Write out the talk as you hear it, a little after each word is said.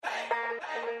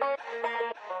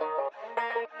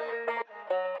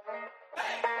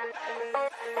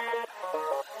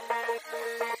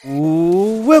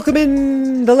Welcome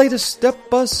in the latest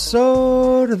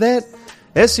episode of that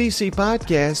SEC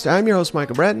podcast. I'm your host,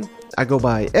 Michael Bratton. I go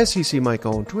by SEC Mike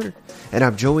on Twitter, and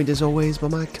I'm joined as always by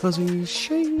my cousin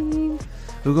Shane,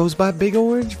 who goes by Big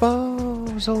Orange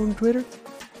Balls on Twitter.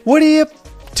 What are you up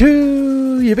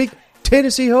to, you big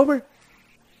Tennessee homer?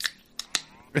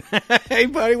 Hey,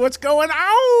 buddy, what's going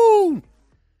on?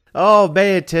 Oh,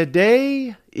 man,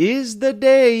 today is the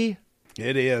day.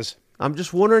 It is. I'm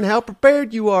just wondering how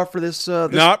prepared you are for this.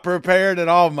 Not prepared at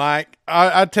all, Mike.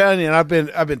 I tell you, I've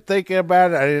been thinking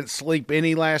about it. I didn't sleep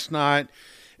any last night.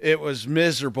 It was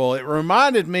miserable. It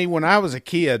reminded me when I was a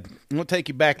kid. I'm going to take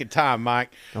you back in time, Mike.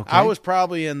 Okay. I was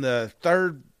probably in the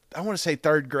third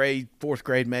grade, fourth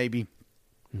grade maybe.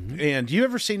 Mm-hmm. And you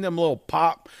ever seen them little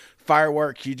pop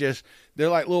fireworks? They're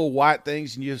like little white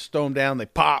things, and you just throw them down, they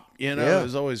pop. You know,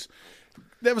 yeah.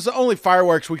 That was the only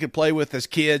fireworks we could play with as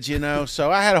kids, you know.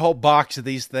 So I had a whole box of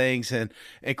these things, and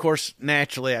of course,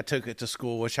 naturally, I took it to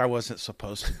school, which I wasn't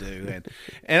supposed to do.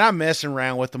 And I'm messing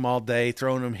around with them all day,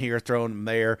 throwing them here, throwing them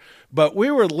there. But we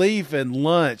were leaving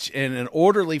lunch in an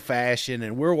orderly fashion,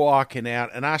 and we're walking out,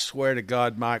 and I swear to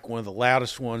God, Mike, one of the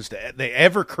loudest ones that they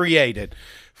ever created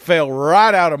fell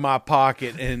right out of my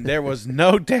pocket, and there was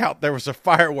no doubt there was a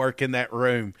firework in that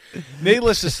room.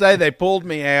 Needless to say, they pulled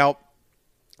me out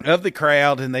of the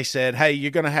crowd, and they said, hey, you're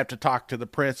going to have to talk to the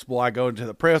principal. I go into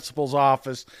the principal's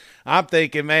office. I'm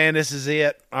thinking, man, this is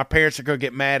it. My parents are going to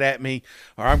get mad at me,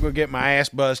 or I'm going to get my ass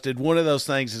busted. One of those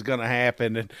things is going to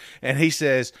happen. And he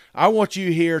says, I want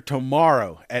you here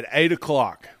tomorrow at 8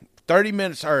 o'clock, 30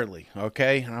 minutes early,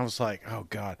 okay? And I was like, oh,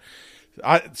 God.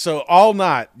 So all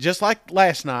night, just like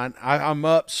last night, I'm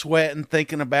up sweating,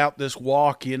 thinking about this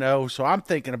walk, you know. So I'm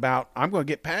thinking about I'm going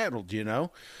to get paddled, you know.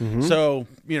 Mm-hmm. So,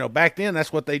 you know, back then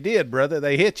that's what they did, brother.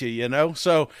 They hit you, you know.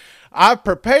 So I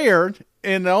prepared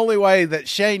in the only way that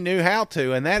Shane knew how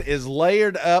to, and that is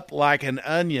layered up like an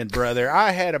onion, brother.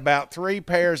 I had about 3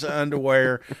 pairs of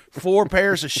underwear, 4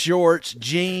 pairs of shorts,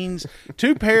 jeans,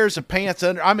 2 pairs of pants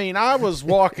under. I mean, I was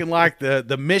walking like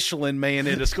the Michelin man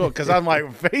into school, because I'm like,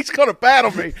 if he's going to paddle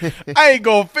me, I ain't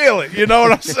going to feel it. You know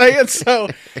what I'm saying? So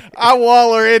I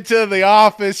waller into the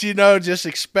office, you know, just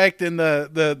expecting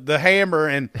the hammer,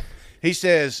 and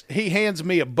he hands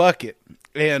me a bucket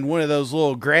and one of those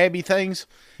little grabby things.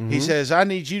 He says, I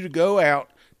need you to go out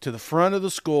to the front of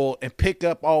the school and pick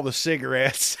up all the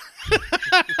cigarettes.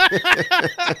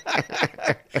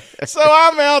 So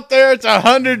I'm out there, it's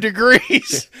 100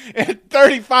 degrees and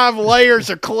 35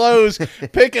 layers of clothes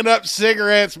picking up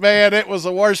cigarettes. Man, it was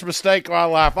the worst mistake of my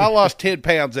life. I lost 10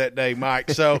 pounds that day,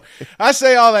 Mike. So I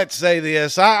say all that to say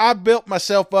this. I built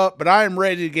myself up, but I am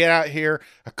ready to get out here,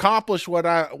 accomplish what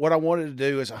I wanted to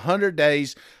do. Is 100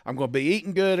 days. I'm going to be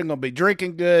eating good. I'm going to be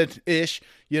drinking good-ish.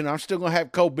 You know, I'm still going to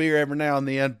have cold beer every now and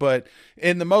then, but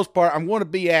in the most part, I'm going to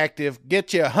be active,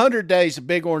 get you 100 days of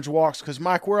Big Orange Walks, because,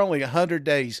 Mike, we're only 100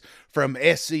 days from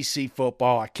SEC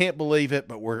football. I can't believe it,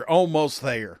 but we're almost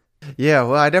there. Yeah,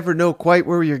 well, I never know quite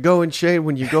where you're going, Shane,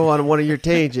 when you go on one of your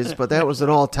tangents, but that was an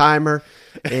all-timer.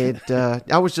 And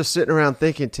I was just sitting around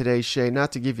thinking today, Shane,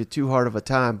 not to give you too hard of a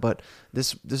time, but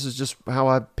this is just how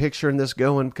I'm picturing this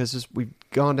going, because we've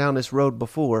gone down this road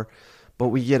before, but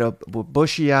we get a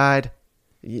bushy-eyed,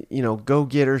 you know,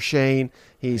 go-getter Shane.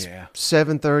 He's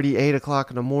 7:30, 8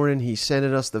 o'clock in the morning. He's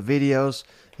sending us the videos.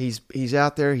 He's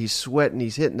out there. He's sweating.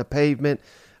 He's hitting the pavement.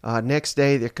 Next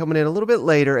day, they're coming in a little bit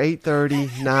later,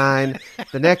 8:30, 9.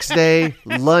 The next day,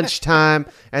 lunchtime.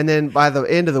 And then by the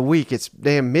end of the week, it's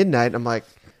damn midnight. I'm like,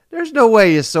 there's no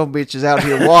way his son bitch is out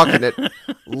here walking at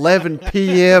 11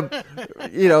 p.m.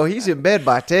 You know, he's in bed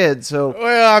by 10, so.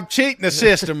 Well, I'm cheating the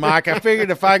system, Mike. I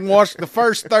figured if I can watch the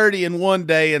first 30 in one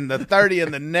day and the 30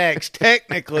 in the next,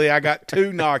 technically I got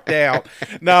 2 knocked out.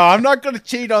 No, I'm not going to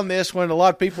cheat on this one. A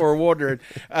lot of people are wondering.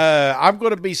 I'm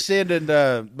going to be sending,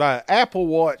 my Apple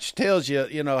Watch tells you,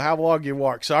 you know, how long you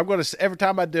walk. So I'm going to, every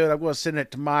time I do it, I'm going to send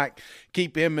it to Mike,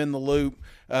 keep him in the loop.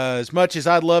 As much as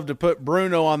I'd love to put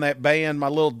Bruno on that band, my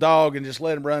little dog, and just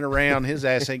let him run around, his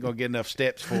ass ain't going to get enough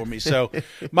steps for me. So,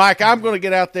 Mike, I'm going to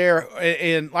get out there.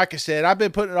 And like I said, I've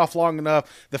been putting it off long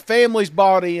enough. The family's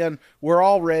bought in. We're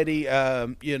all ready.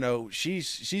 You know,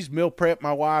 she's meal prepped,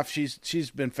 my wife.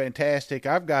 She's been fantastic.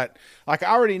 I've got, like,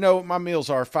 I already know what my meals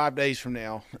are 5 days from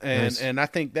now. And nice. And I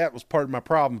think that was part of my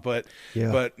problem. But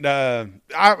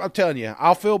I'm telling you,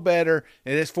 I'll feel better,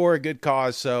 and it's for a good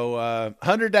cause. So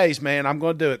 100 days, man, I'm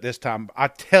going to do it this time. I'm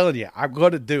telling you, I'm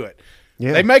going to do it.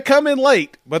 Yeah. They may come in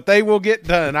late, but they will get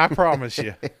done. I promise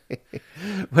you.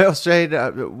 Well,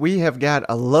 Shane, we have got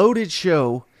a loaded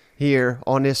show here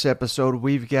on this episode.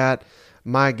 We've got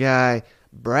my guy,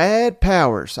 Brad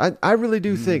Powers. I really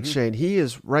do think, Shane, he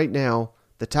is right now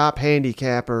the top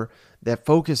handicapper that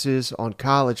focuses on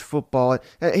college football.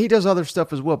 He does other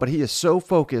stuff as well, but he is so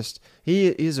focused. He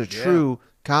is a true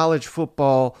college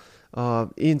football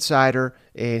insider,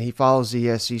 and he follows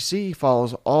the SEC. He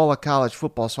follows all of college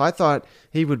football. So I thought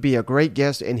he would be a great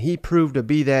guest, and he proved to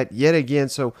be that yet again.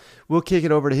 So we'll kick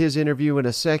it over to his interview in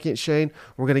a second, Shane.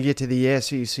 We're going to get to the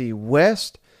SEC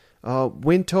West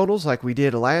win totals like we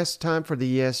did last time for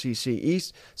the SEC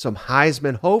East, some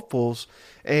Heisman hopefuls,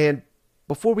 and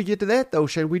before we get to that, though,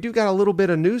 Shane, we do got a little bit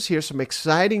of news here, some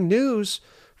exciting news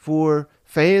for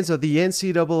fans of the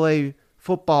NCAA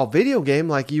football video game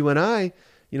like you and I.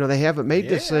 You know, they haven't made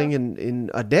this thing in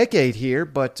a decade here,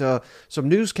 but some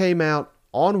news came out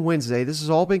on Wednesday. This has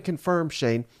all been confirmed,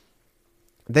 Shane.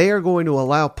 They are going to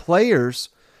allow players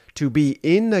to be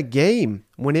in the game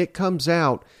when it comes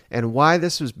out. And why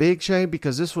this is big, Shane?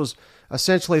 Because this was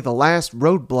essentially the last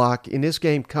roadblock in this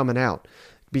game coming out,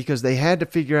 because they had to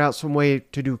figure out some way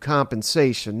to do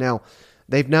compensation. Now,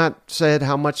 they've not said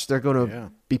how much they're going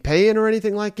to be paying or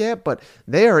anything like that, but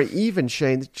they are even,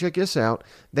 Shane, check this out,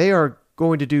 they are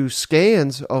going to do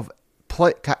scans of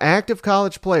active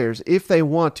college players if they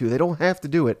want to. They don't have to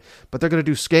do it, but they're going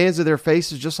to do scans of their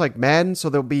faces just like Madden, so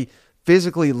they'll be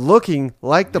physically looking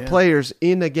like the players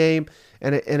in the game.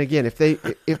 And again,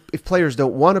 if players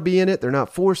don't want to be in it, they're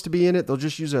not forced to be in it. They'll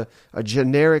just use a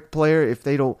generic player if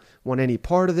they don't want any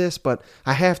part of this. But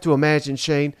I have to imagine,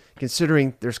 Shane,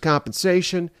 considering there's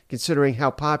compensation, considering how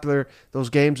popular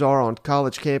those games are on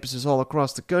college campuses all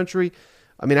across the country,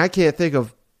 I mean, I can't think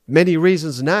of many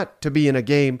reasons not to be in a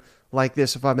game like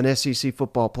this if I'm an SEC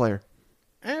football player.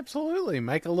 Absolutely.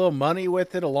 Make a little money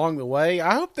with it along the way.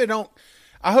 I hope they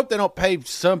don't pay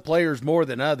some players more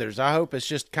than others. I hope it's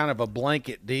just kind of a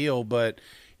blanket deal. But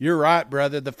you're right,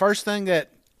 brother. The first thing that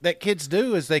kids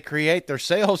do is they create their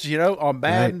sales, on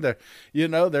Madden.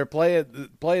 Right. They're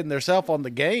playing themselves on the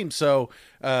game. So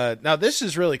now this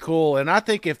is really cool. And I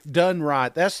think if done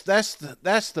right, that's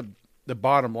the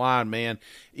bottom line, man.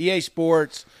 EA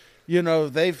Sports,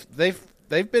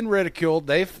 they've been ridiculed.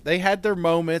 They had their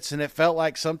moments, and it felt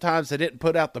like sometimes they didn't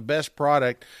put out the best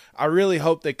product. I really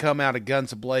hope they come out of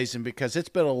guns a-blazing, because it's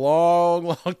been a long,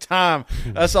 long time.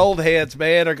 Us old heads,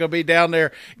 man, are going to be down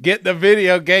there getting the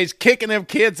video games, kicking them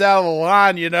kids out of the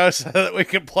line, so that we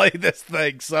can play this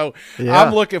thing. So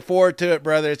I'm looking forward to it,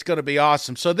 brother. It's going to be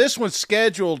awesome. So this one's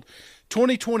scheduled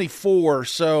 2024,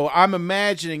 so I'm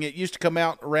imagining it used to come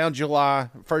out around July,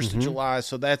 1st of July,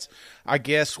 so that's, I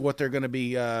guess, what they're going to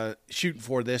be shooting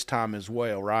for this time as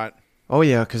well, right? Oh,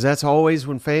 yeah, because that's always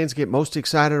when fans get most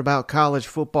excited about college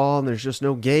football and there's just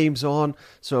no games on.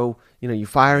 So, you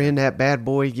fire in that bad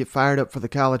boy, you get fired up for the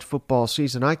college football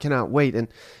season. I cannot wait.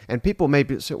 And people may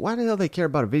say, why the hell do they care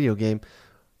about a video game?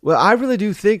 Well, I really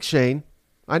do think, Shane,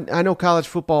 I know college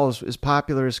football is as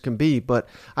popular as can be, but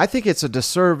I think it's a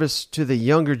disservice to the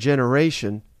younger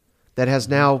generation that has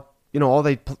now, all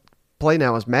they play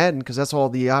now is Madden, because that's all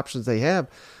the options they have.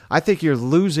 I think you're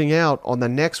losing out on the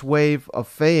next wave of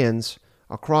fans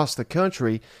across the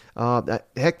country.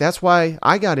 Heck, that's why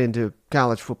I got into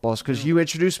college football, because you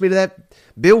introduced me to that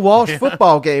Bill Walsh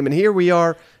football game, and here we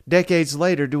are decades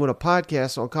later doing a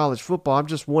podcast on college football. I'm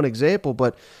just one example,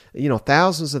 but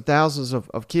thousands and thousands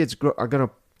of kids are going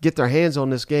to get their hands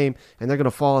on this game, and they're going to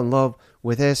fall in love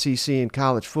with SEC and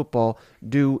college football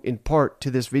due in part to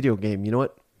this video game. You know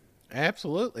what?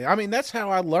 Absolutely. I mean, that's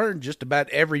how I learned just about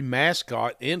every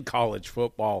mascot in college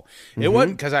football. It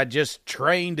wasn't because I just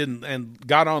trained and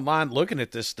got online looking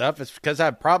at this stuff. It's because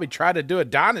I probably tried to do a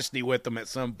dynasty with them at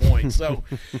some point. So,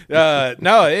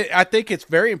 I think it's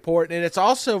very important, and it's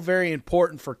also very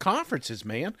important for conferences,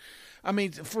 man. I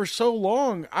mean, for so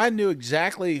long, I knew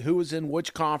exactly who was in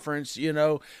which conference,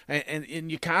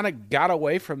 and you kind of got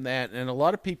away from that. And a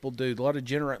lot of people do. A lot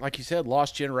of like you said,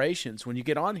 lost generations. When you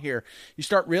get on here, you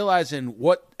start realizing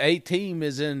what a team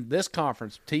is in this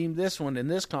conference, team this one in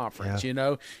this conference.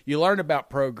 Yeah. You learn about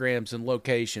programs and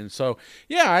locations. So,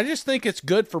 I just think it's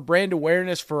good for brand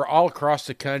awareness for all across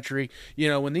the country.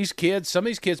 When some of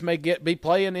these kids may be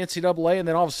playing NCAA, and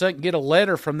then all of a sudden get a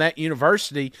letter from that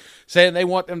university saying they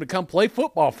want them to come play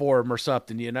football for them or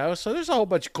something, So there's a whole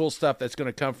bunch of cool stuff that's going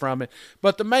to come from it.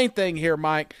 But the main thing here,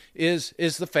 Mike, is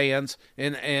the fans,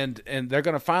 and they're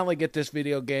going to finally get this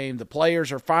video game. The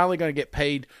players are finally going to get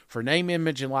paid for name,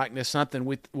 image, and likeness, something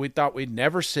we thought we'd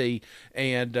never see,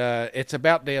 and it's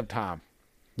about damn time.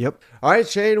 Yep. All right,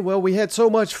 Shane. Well, we had so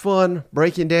much fun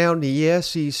breaking down the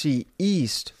SEC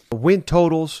East win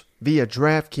totals via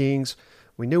DraftKings.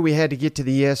 we knew we had to get to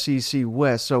the SEC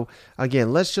West. So,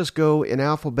 again, let's just go in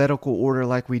alphabetical order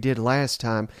like we did last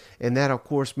time. And that, of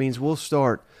course, means we'll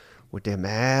start with them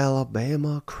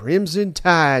Alabama Crimson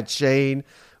Tide, Shane,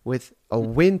 with a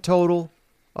win total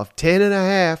of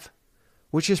 10.5,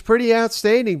 which is pretty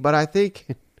outstanding. But I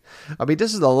think,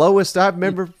 this is the lowest I've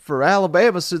remember for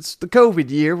Alabama since the COVID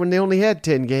year when they only had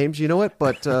 10 games. You know what?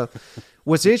 But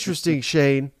what's interesting,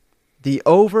 Shane, the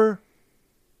over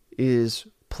is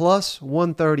plus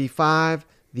 135,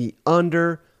 the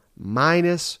under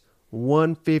minus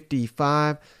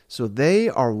 155. So they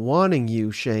are wanting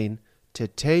you, Shane, to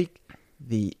take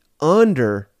the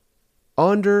under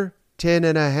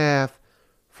 10.5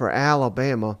 for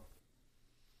Alabama.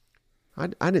 I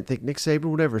didn't think Nick Saban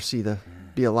would ever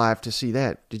be alive to see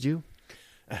that. Did you?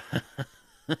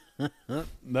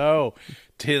 No,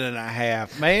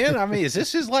 10.5. Man, is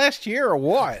this his last year or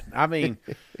what?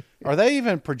 Are they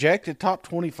even projected top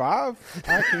 25?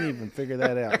 I can't even figure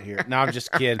that out here. No, I'm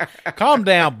just kidding. Calm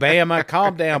down, Bama.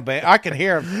 Calm down, Bama. I can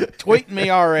hear him tweeting me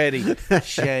already.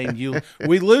 Shane,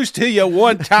 we lose to you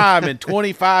one time in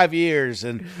 25 years.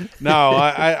 And no,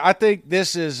 I think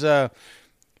this is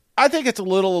I think it's a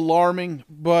little alarming,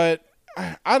 but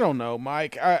I don't know,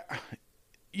 Mike.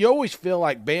 You always feel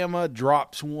like Bama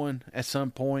drops one at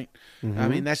some point.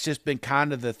 Mm-hmm. That's just been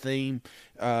kind of the theme.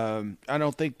 I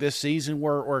don't think this season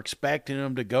we're expecting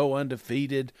them to go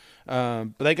undefeated.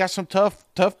 But they got some tough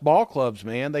ball clubs,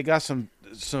 man. They got some.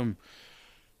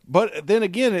 But then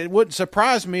again, it wouldn't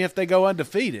surprise me if they go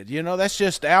undefeated. That's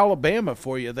just Alabama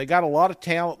for you. They got a lot of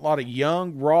talent, a lot of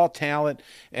young, raw talent.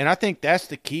 And I think that's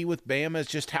the key with Bama is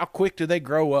just how quick do they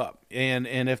grow up. And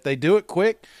if they do it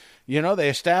quick, they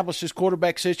establish this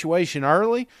quarterback situation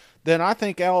early, then I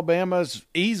think Alabama's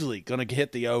easily going to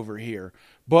hit the over here.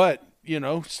 But,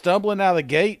 stumbling out of the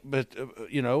gate, but,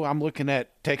 I'm looking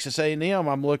at Texas A&M.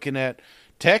 I'm looking at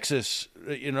Texas,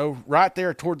 right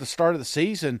there toward the start of the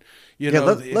season.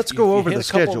 Let's go over the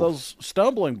schedule. A couple of those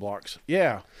stumbling blocks.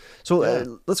 Yeah.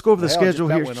 So let's go over the schedule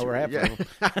here. Went over half of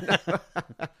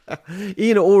them.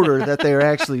 In order that they are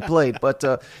actually played. But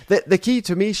the key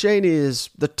to me, Shane,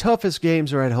 is the toughest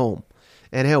games are at home.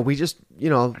 And hell, we just,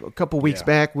 a couple weeks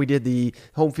back, we did the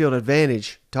home field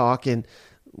advantage talk, and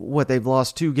they've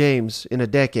lost 2 games in a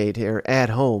decade here at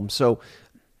home. So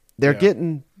they're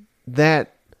getting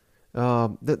that.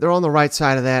 They're on the right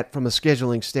side of that from a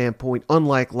scheduling standpoint,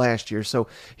 unlike last year. So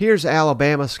here's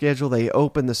Alabama's schedule. They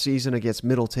open the season against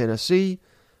Middle Tennessee.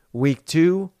 Week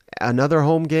 2, another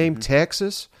home game,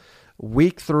 Texas.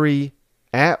 Week 3,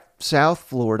 at South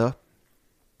Florida.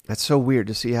 That's so weird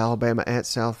to see Alabama at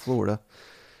South Florida.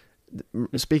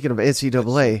 Speaking of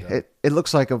NCAA, it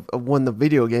looks like a one the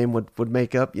video game would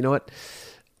make up. You know what?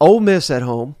 Ole Miss at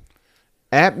home,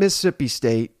 at Mississippi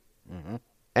State,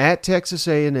 at Texas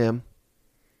A&M,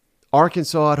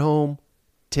 Arkansas at home,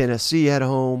 Tennessee at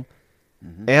home,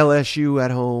 LSU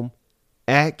at home,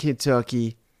 at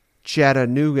Kentucky,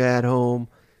 Chattanooga at home,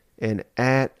 and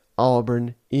at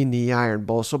Auburn in the Iron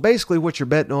Bowl. So basically what you're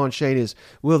betting on, Shane, is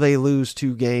will they lose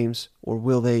 2 games or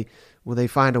will they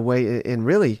find a way? And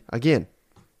really, again,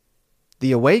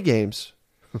 the away games,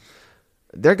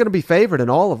 they're going to be favored in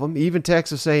all of them, even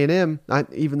Texas A&M.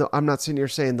 Even though I'm not sitting here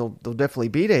saying they'll definitely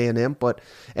beat A&M, but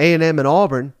A&M and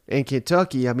Auburn and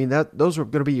Kentucky, those are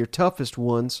going to be your toughest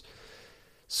ones.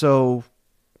 So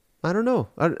I don't know.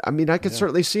 I could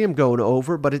certainly see them going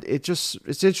over, but it's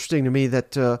interesting to me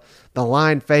that the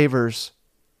line favors.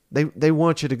 They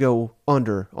want you to go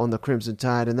under on the Crimson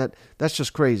Tide, and that's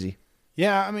just crazy.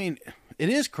 Yeah, it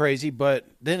is crazy, but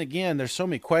then again, there's so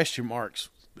many question marks,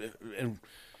 and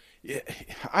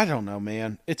I don't know,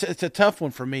 man. It's a tough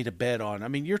one for me to bet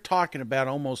on. You're talking about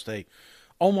almost a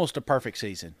perfect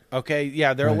season. Okay,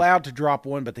 yeah, they're allowed to drop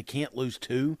 1, but they can't lose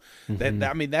 2.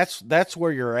 That's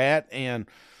where you're at, and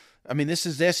this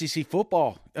is SEC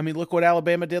football. Look what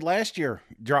Alabama did last year.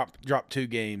 Dropped 2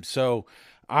 games. So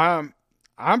I'm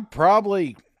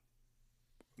probably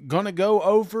gonna go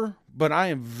over, but I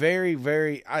am very,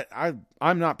 very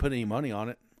I'm not putting any money on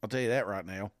it. I'll tell you that right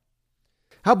now.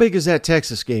 How big is that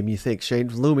Texas game, you think, Shane,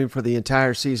 looming for the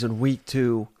entire season, week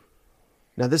 2?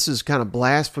 Now, this is kind of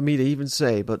blasphemy to even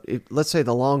say, but let's say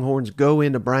the Longhorns go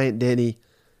into Bryant-Denny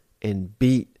and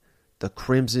beat the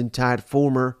Crimson Tide.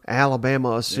 Former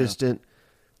Alabama assistant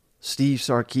Steve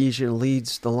Sarkisian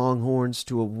leads the Longhorns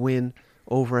to a win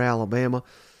over Alabama.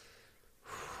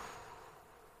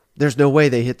 There's no way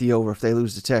they hit the over if they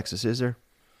lose to Texas, is there?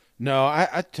 No,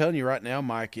 I'm telling you right now,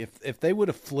 Mike, if they would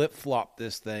have flip-flopped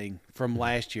this thing from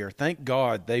last year, thank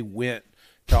God they went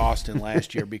to Austin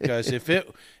last year, because if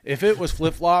it was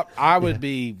flip-flop, I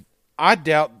I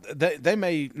doubt that they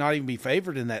may not even be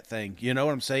favored in that thing. You know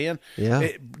what I'm saying? Yeah.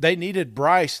 They needed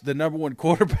Bryce, the number one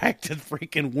quarterback, to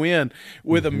freaking win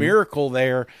with a miracle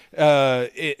there. And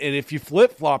if you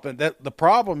flip flop it, the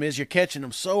problem is you're catching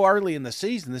them so early in the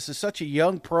season. This is such a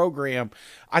young program.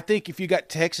 I think if you got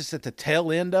Texas at the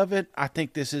tail end of it, I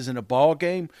think this isn't a ball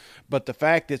game. But the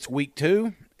fact it's week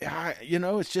 2.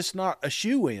 It's just not a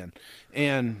shoe-in.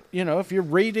 And, if you're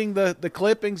reading the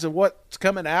clippings of what's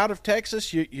coming out of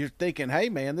Texas, you're thinking, hey,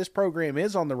 man, this program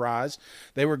is on the rise.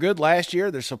 They were good last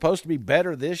year. They're supposed to be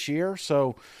better this year.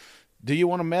 So do you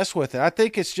want to mess with it? I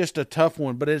think it's just a tough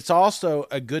one, but it's also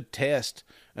a good test,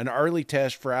 an early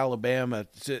test for Alabama.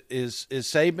 Is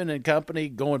Saban and company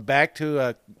going back to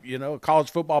a college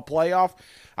football playoff?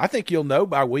 I think you'll know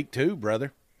by week 2,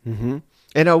 brother. Mm-hmm.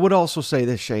 And I would also say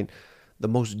this, Shane. The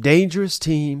most dangerous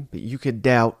team that you could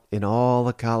doubt in all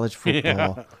of college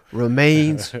football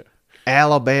remains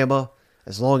Alabama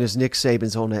as long as Nick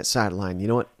Saban's on that sideline. You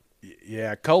know what?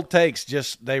 Yeah, Cold Takes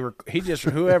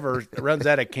whoever runs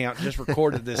that account just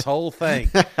recorded this whole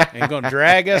thing and going to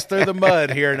drag us through the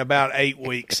mud here in about 8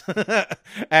 weeks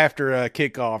after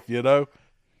kickoff,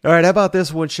 All right, how about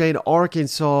this one, Shane?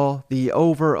 Arkansas, the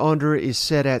over-under is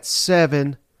set at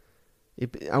 7.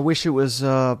 I wish it was,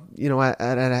 at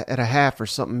a half or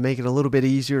something, make it a little bit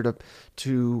easier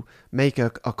to make a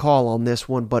call on this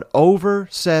one. But over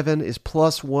 7 is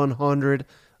plus 100,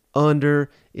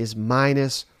 under is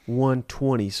minus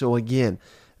 120. So again,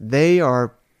 they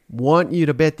are wanting you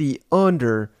to bet the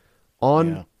under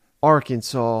on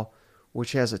Arkansas,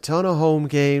 which has a ton of home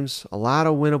games, a lot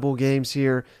of winnable games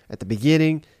here at the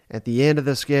beginning, at the end of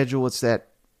the schedule. It's that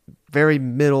very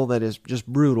middle that is just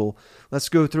brutal. Let's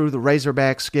go through the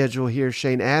Razorback schedule here,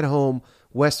 Shane. At home,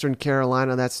 Western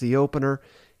Carolina, that's the opener.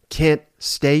 Kent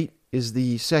State is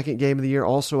the second game of the year,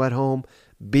 also at home.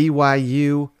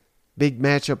 BYU, big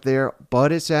matchup there,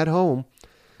 but it's at home.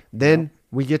 Then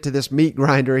we get to this meat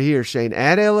grinder here, Shane.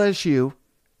 At LSU,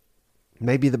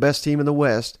 maybe the best team in the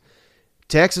West.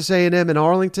 Texas A&M in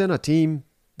Arlington, a team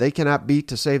they cannot beat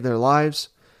to save their lives.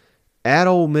 At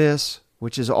Ole Miss,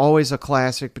 which is always a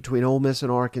classic between Ole Miss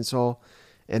and Arkansas,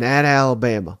 and at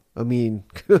Alabama. I mean,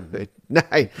 good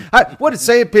night. What did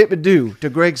Sam Pittman do to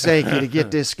Greg Sankey to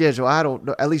get this schedule? I don't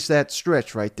know. At least that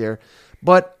stretch right there.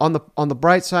 But on the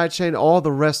bright side, Shane, all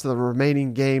the rest of the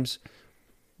remaining games,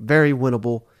 very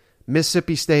winnable.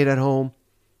 Mississippi State at home,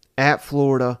 at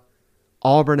Florida,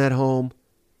 Auburn at home,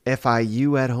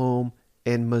 FIU at home,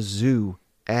 and Mizzou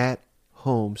at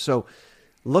home. So,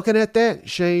 looking at that,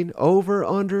 Shane, over,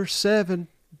 under 7.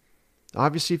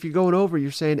 Obviously, if you're going over,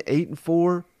 you're saying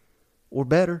 8-4 or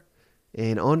better.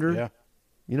 And under,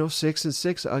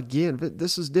 6-6. Again,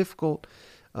 this is difficult.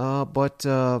 I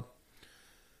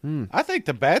think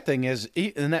the bad thing is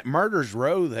in that murder's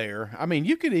row there, I mean,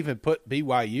 you could even put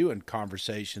BYU in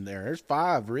conversation there. There's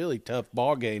 5 really tough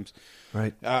ball games.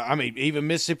 Right. Even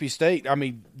Mississippi State. I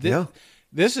mean,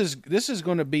 this is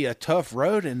going to be a tough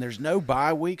road, and there's no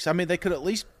bye weeks. I mean, they could at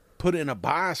least put in a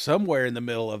bye somewhere in the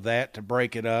middle of that to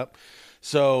break it up.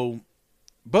 So,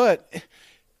 but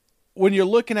when you're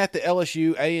looking at the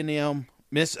LSU, A&M,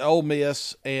 Ole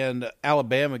Miss, and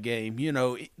Alabama game,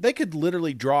 they could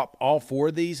literally drop all 4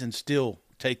 of these and still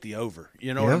take the over.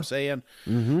 You know what I'm saying?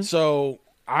 Mm-hmm. So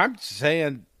I'm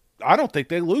saying I don't think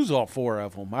they lose all 4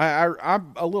 of them.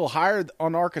 I'm a little higher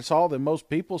on Arkansas than most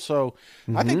people, so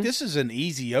I think this is an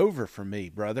easy over for me,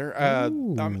 brother.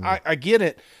 I get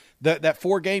it. That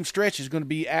 4-game stretch is going to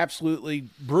be absolutely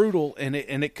brutal, and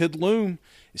it could loom,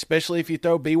 especially if you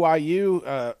throw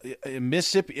BYU in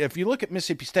Mississippi. If you look at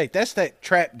Mississippi State, that's that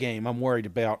trap game I'm worried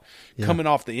about coming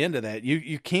off the end of that.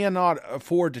 You cannot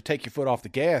afford to take your foot off the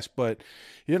gas, but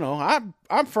I'm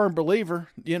a firm believer.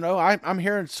 I'm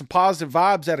hearing some positive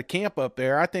vibes out of camp up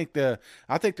there. I think they're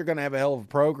going to have a hell of a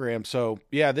program. So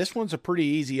yeah, this one's a pretty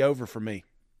easy over for me.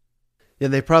 Yeah,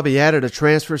 they probably added a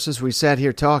transfer since we sat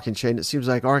here talking, Shane. It seems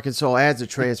like Arkansas adds a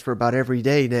transfer about every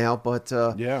day now. But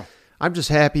I'm just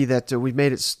happy that we've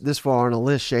made it this far on the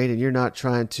list, Shane, and you're not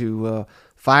trying to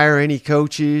fire any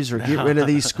coaches or get rid of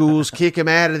these schools, kick them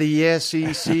out of the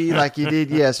SEC like you did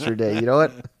yesterday. You know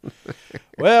what?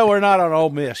 Well, we're not on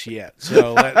Ole Miss yet,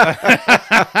 so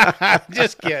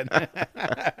just kidding.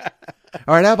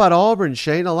 All right, how about Auburn,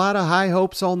 Shane? A lot of high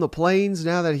hopes on the Plains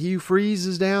now that Hugh Freeze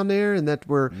is down there and that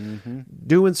we're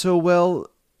doing so well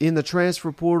in the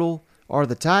transfer portal. Are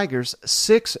the Tigers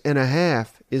 6.5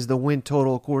 is the win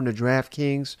total according to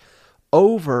DraftKings.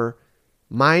 Over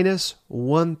minus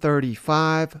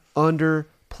 135, under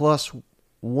plus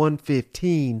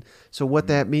 115. So what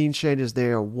that means, Shane, is they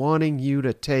are wanting you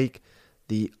to take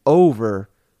the over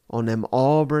on them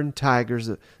Auburn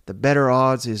Tigers. The better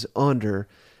odds is under.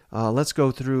 Let's go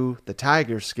through the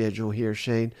Tigers' schedule here,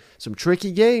 Shane. Some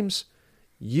tricky games.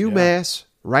 UMass,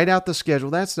 right out the schedule.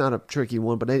 That's not a tricky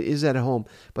one, but it is at home.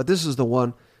 But this is the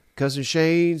one. Cousin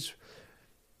Shane's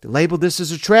labeled this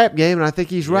as a trap game, and I think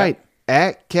he's right.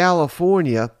 At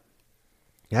California,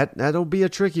 that'll be a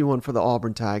tricky one for the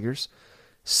Auburn Tigers.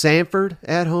 Samford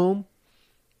at home.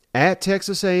 At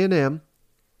Texas A&M.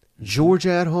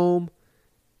 Georgia at home.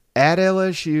 At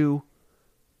LSU.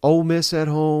 Ole Miss at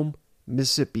home.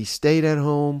 Mississippi State at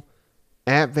home.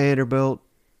 At Vanderbilt.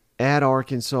 At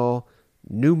Arkansas.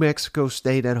 New Mexico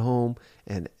State at home.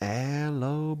 And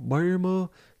Alabama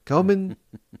coming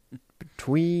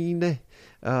between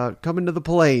coming to the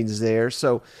plains there.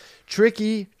 So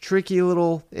tricky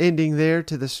little ending there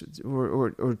to this.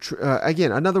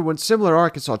 Again, another one similar to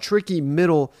Arkansas. Tricky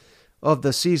middle of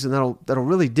the season that'll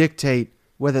really dictate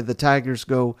whether the Tigers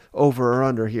go over or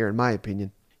under here, in my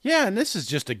opinion. Yeah, and this is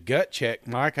just a gut check,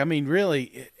 Mike. I mean,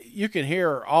 really, you can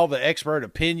hear all the expert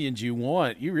opinions you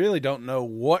want. You really don't know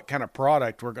what kind of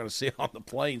product we're going to see on the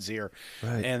plains here.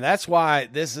 Right. And that's why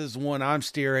this is one I'm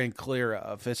steering clear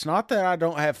of. It's not that I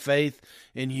don't have faith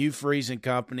in Hugh Freeze and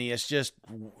company. It's just,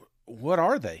 what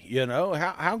are they? You know,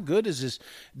 how good is this?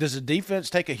 Does the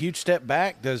defense take a huge step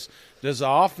back? Does the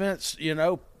offense,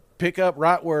 pick up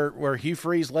right where Hugh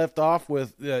Freeze left off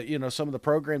with some of the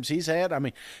programs he's had? I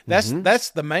mean, that's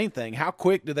the main thing. How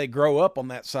quick do they grow up on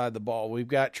that side of the ball? We've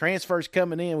got transfers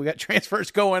coming in, we got transfers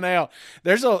going out.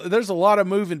 There's a lot of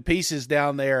moving pieces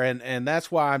down there, and that's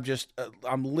why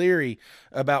I'm leery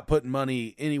about putting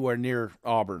money anywhere near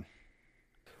Auburn.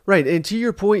 Right, and to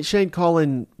your point, Shane,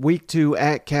 calling week 2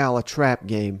 at Cal a trap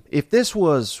game. If this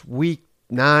was week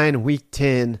 9, week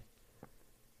 10,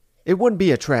 it wouldn't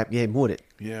be a trap game, would it?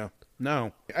 Yeah,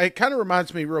 no. It kind of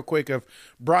reminds me real quick of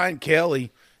Brian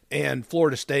Kelly and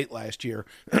Florida State last year.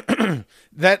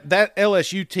 that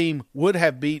LSU team would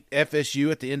have beat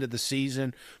FSU at the end of the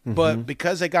season, but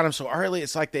because they got them so early,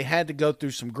 it's like they had to go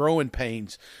through some growing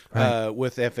pains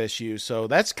with FSU. So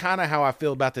that's kind of how I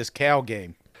feel about this Cal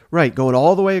game. Right, going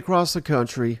all the way across the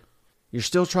country. You're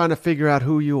still trying to figure out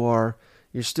who you are.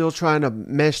 You're still trying to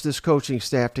mesh this coaching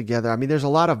staff together. I mean, there's a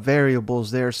lot of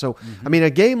variables there. So, I mean, a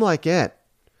game like that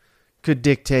could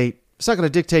dictate. It's not going to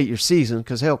dictate your season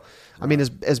because, hell, I mean,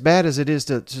 as bad as it is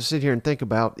to sit here and think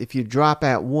about, if you drop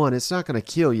at 1, it's not going to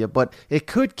kill you. But it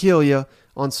could kill you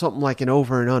on something like an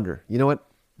over and under. You know what?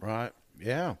 Right.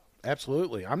 Yeah.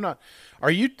 Absolutely. I'm not.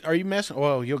 Are you messing?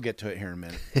 Well, you'll get to it here in a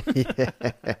minute.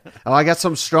 Yeah. Oh, I got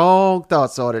some strong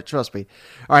thoughts on it. Trust me.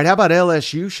 All right. How about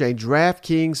LSU, Shane?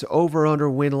 DraftKings over under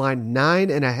win line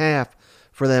 9.5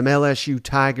 for them LSU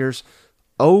Tigers.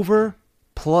 Over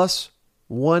plus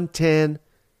 110,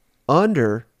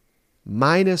 under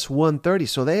minus 130.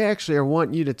 So they actually are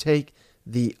wanting you to take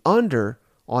the under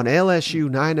on LSU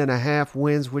 9.5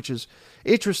 wins, which is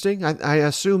interesting. I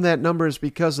assume that number is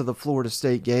because of the Florida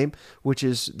State game, which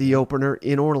is the opener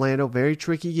in Orlando. Very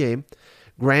tricky game.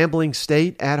 Grambling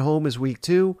State at home is week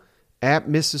 2. At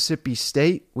Mississippi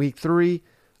State, week 3.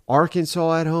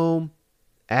 Arkansas at home.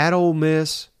 At Ole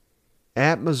Miss.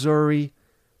 At Missouri.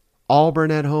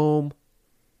 Auburn at home.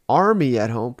 Army at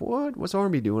home. What's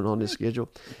Army doing on this schedule?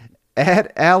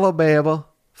 At Alabama.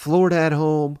 Florida at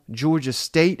home, Georgia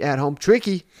State at home.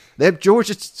 Tricky. Them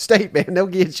Georgia State, man, they'll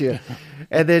get you.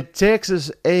 And then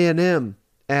Texas A&M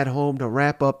at home to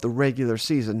wrap up the regular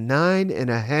season.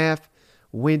 9.5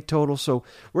 win total. So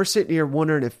we're sitting here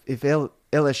wondering if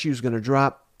LSU is going to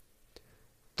drop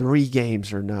 3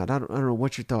 games or not. I don't know.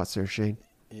 What's your thoughts there, Shane?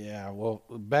 Yeah, well,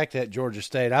 back to that Georgia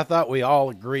State. I thought we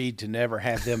all agreed to never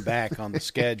have them back on the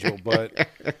schedule, but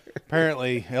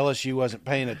apparently LSU wasn't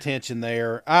paying attention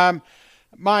there.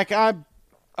 Mike,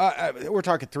 we're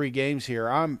talking 3 games here.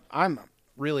 I'm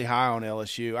really high on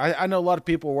LSU. I know a lot of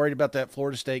people are worried about that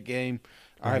Florida State game.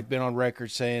 Right. I've been on record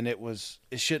saying it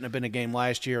shouldn't have been a game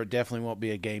last year. It definitely won't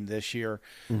be a game this year.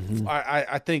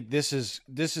 I think this is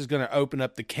going to open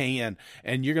up the can,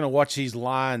 and you're going to watch these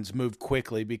lines move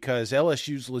quickly because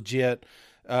LSU's legit.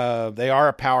 They are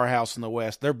a powerhouse in the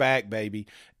West. They're back, baby.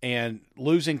 And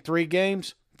losing 3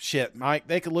 games. Shit, Mike,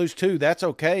 they could lose 2. That's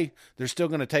okay. They're still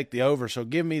going to take the over, so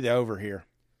give me the over here.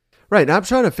 Right, and I'm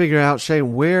trying to figure out,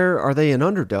 Shane, where are they an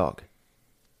underdog?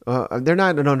 They're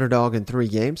not an underdog in 3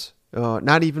 games.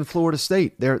 Not even Florida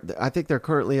State. I think they're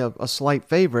currently a slight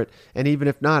favorite, and even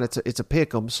if not, it's a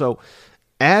pick 'em. So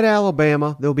at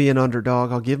Alabama, they'll be an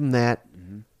underdog. I'll give them that.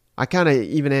 I kind of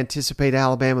even anticipate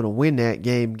Alabama to win that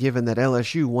game, given that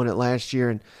LSU won it last year,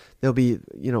 and they'll be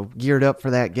geared up for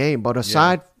that game. But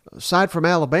aside from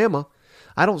Alabama,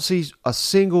 I don't see a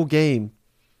single game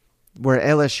where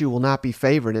LSU will not be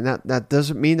favored, and that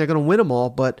doesn't mean they're going to win them all,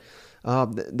 but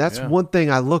that's one thing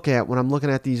I look at when I'm looking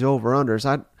at these over-unders.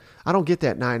 I don't get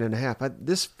that 9.5.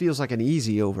 This feels like an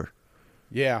easy over.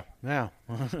 Yeah, now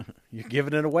you're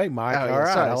giving it away, Mike. Oh, yeah, all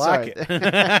right, sorry, I like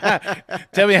it.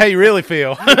 Tell me how you really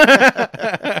feel.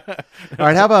 All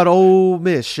right, how about Ole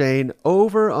Miss, Shane?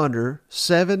 Over, under,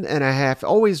 7.5.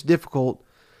 Always difficult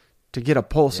to get a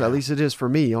pulse, at least it is for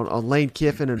me, on Lane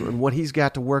Kiffin and what he's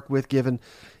got to work with, given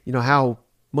how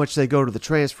much they go to the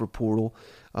transfer portal.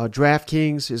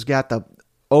 DraftKings has got the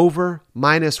over,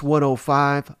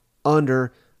 -105,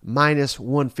 under,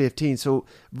 -115. So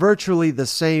virtually the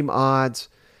same odds.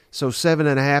 So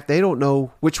 7.5. They don't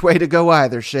know which way to go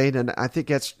either, Shane. And I think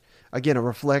that's, again, a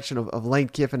reflection of Lane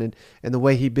Kiffin and the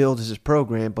way he builds his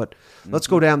program. But let's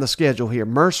go down the schedule here.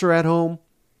 Mercer at home,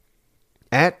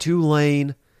 at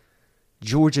Tulane,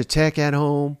 Georgia Tech at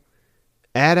home,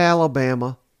 at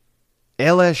Alabama,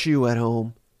 LSU at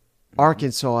home,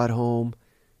 Arkansas at home,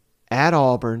 at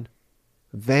Auburn,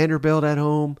 Vanderbilt at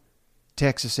home,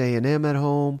 Texas A&M at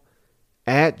home,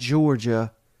 at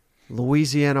Georgia,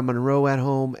 Louisiana Monroe at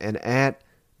home, and at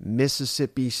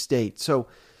Mississippi State. So,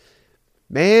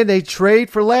 man, they trade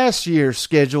for last year's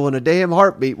schedule in a damn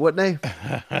heartbeat, wouldn't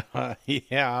they?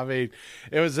 Yeah, I mean,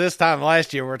 it was this time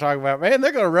last year we were talking about, man,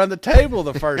 they're going to run the table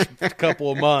the first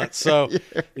couple of months. So,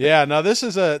 yeah, no, this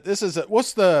is a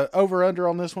what's the over-under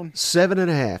on this one?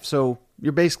 7.5. So,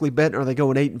 you're basically betting, are they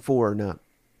going 8-4 or not?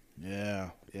 Yeah.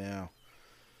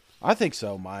 I think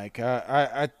so, Mike.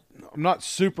 I'm not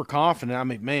super confident. I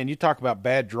mean, man, you talk about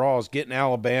bad draws, getting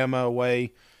Alabama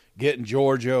away, getting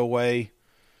Georgia away.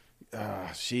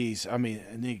 I mean,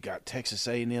 and then you got Texas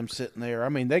A&M sitting there. I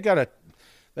mean, they got a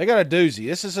doozy.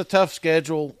 This is a tough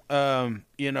schedule.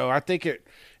 I think it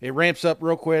ramps up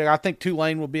real quick. I think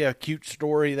Tulane will be a cute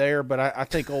story there, but I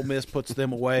think Ole Miss puts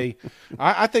them away.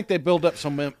 I think they build up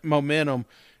some momentum.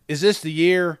 Is this the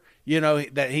year?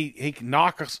 That he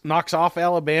knocks off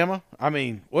Alabama. I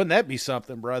mean, wouldn't that be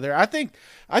something, brother? I think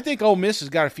Ole Miss has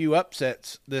got a few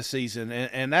upsets this season,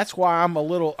 and that's why I'm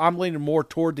leaning more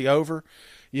toward the over.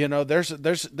 There's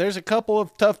a couple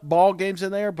of tough ball games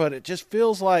in there, but it just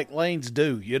feels like Lane's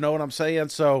due. You know what I'm saying?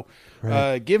 So,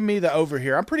 right. Give me the over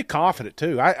here. I'm pretty confident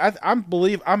too.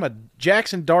 I'm a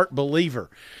Jackson Dart believer.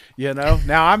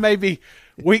 Now I may be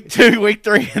week 2, week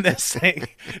 3 in this thing,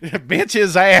 bench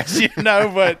his ass,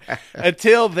 but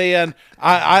until then,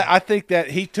 I think that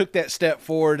he took that step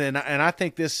forward, and I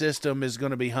think this system is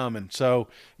going to be humming. So,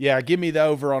 yeah, give me the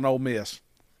over on Ole Miss.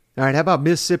 All right, how about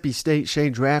Mississippi State?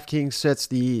 Shane, DraftKings sets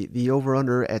the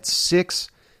over-under at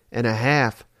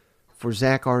 6.5 for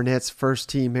Zach Arnett's first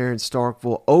team here in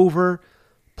Starkville. Over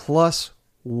plus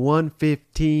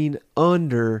 115,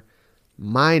 under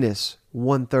minus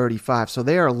 135. So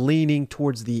they are leaning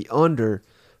towards the under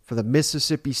for the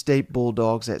Mississippi State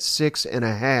Bulldogs at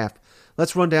 6.5.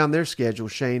 Let's run down their schedule,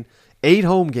 Shane. 8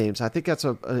 home games. I think that's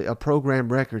a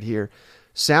program record here.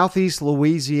 Southeast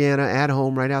Louisiana at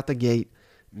home right out the gate.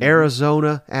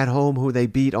 Arizona at home, who they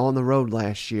beat on the road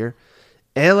last year.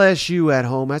 LSU at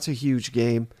home. That's a huge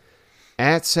game.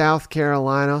 At South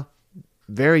Carolina,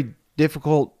 very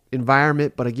difficult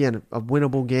environment, but again, a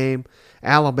winnable game.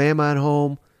 Alabama at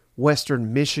home.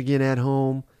 Western Michigan at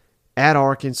home. At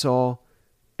Arkansas.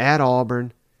 At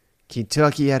Auburn.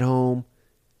 Kentucky at home.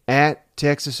 At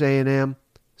Texas A&M.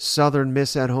 Southern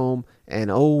Miss at home.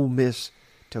 And Ole Miss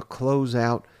to close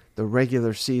out the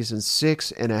regular season.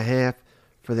 6.5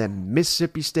 for the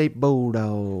Mississippi State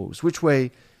Bulldogs. Which way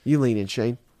you leaning,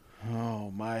 Shane? Oh,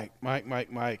 Mike.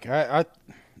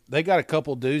 They got a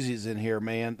couple doozies in here,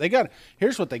 man.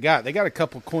 Here's what they got. They got a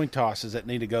couple coin tosses that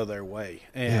need to go their way.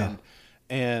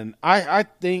 And I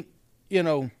think,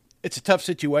 it's a tough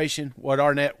situation what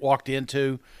Arnett walked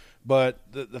into, but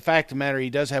the fact of the matter, he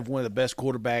does have one of the best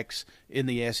quarterbacks in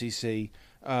the SEC.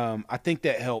 I think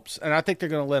that helps, and I think they're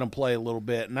going to let him play a little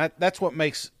bit, and that's what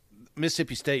makes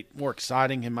Mississippi State more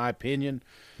exciting, in my opinion.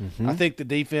 Mm-hmm. I think the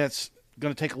defense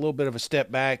going to take a little bit of a step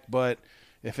back, but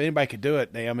if anybody could do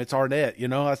it, damn, it's Arnett.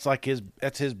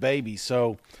 That's his baby.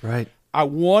 So right. I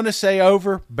want to say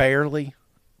over, barely,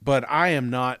 but I am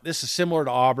not. This is similar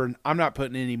to Auburn. I'm not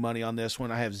putting any money on this one.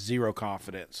 I have zero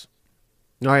confidence.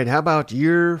 All right, how about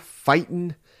your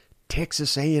fighting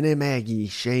Texas A&M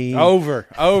Aggies, Shane? Over.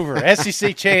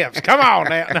 SEC champs. Come on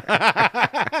now.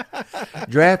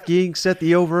 DraftKings set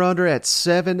the over-under at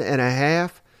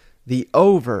 7.5. The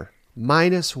over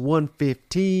minus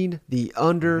 115. The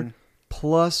under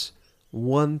plus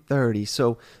 130.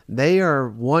 So they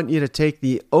want you to take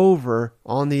the over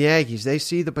on the Aggies. They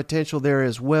see the potential there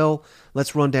as well.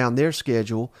 Let's run down their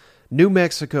schedule. New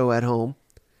Mexico at home.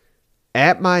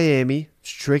 At Miami.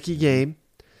 It's a tricky game.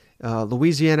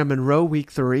 Louisiana Monroe,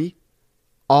 week 3.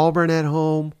 Auburn at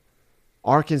home.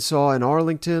 Arkansas and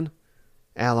Arlington.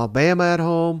 Alabama at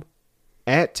home.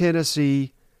 At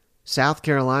Tennessee. South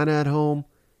Carolina at home.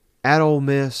 At Ole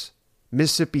Miss.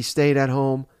 Mississippi State at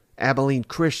home. Abilene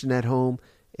Christian at home.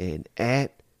 And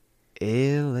at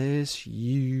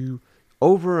LSU.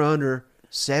 Over under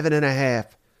 7.5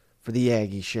 for the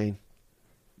Aggies, Shane.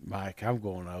 Mike, I'm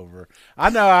going over. I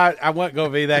know I wasn't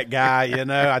going to be that guy, you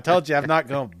know. I told you I'm not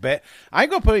going to bet. I ain't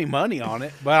going to put any money on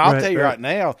it, but I'll tell you right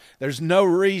now, there's no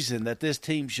reason that this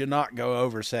team should not go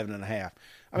over 7.5.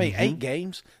 I mean, 8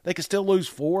 games, they could still lose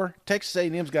 4. Texas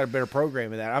A&M's got a better program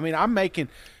than that. I mean,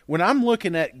 when I'm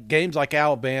looking at games like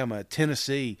Alabama,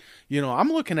 Tennessee, you know, I'm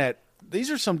looking at these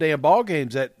are some damn ball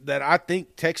games that I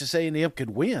think Texas A&M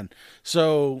could win.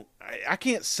 So I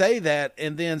can't say that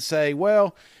and then say,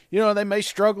 well, you know, they may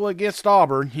struggle against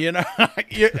Auburn, you know.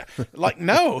 Like,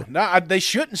 no, they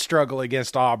shouldn't struggle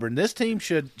against Auburn. This team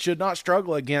should not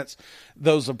struggle against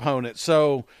those opponents.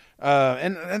 So,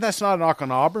 and that's not a knock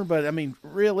on Auburn, but, I mean,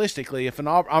 realistically, if an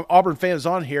Auburn fan is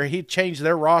on here, he'd change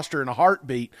their roster in a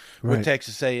heartbeat with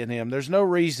Texas A&M. There's no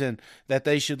reason that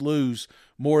they should lose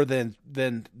more than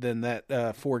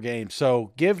that 4 games.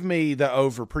 So give me the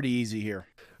over pretty easy here.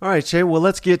 All right, Shane, well,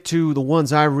 let's get to the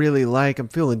ones I really like. I'm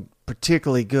feeling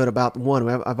particularly good about the one.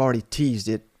 I've already teased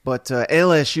it, but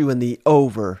LSU and the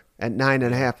over at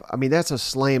 9.5. I mean, that's a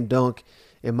slam dunk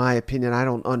in my opinion. I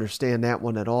don't understand that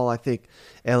one at all. I think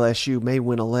LSU may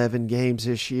win 11 games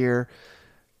this year.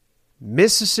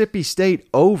 Mississippi State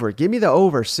over. Give me the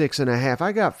over 6.5.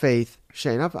 I got faith,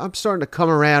 Shane. I'm starting to come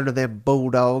around to them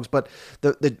Bulldogs, but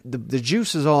the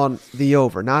juice is on the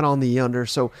over, not on the under.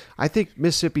 So I think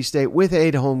Mississippi State with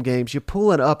 8 home games, you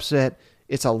pull an upset,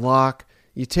 it's a lock.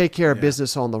 You take care of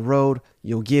business on the road,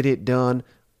 you'll get it done.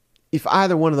 If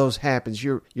either one of those happens,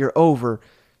 you're over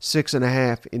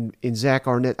 6.5 in Zach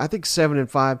Arnett. I think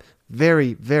 7-5,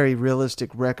 very, very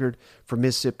realistic record for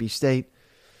Mississippi State.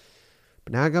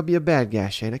 But now I gotta be a bad guy,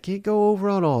 Shane. I can't go over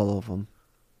on all of them.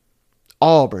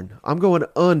 Auburn, I'm going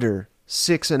under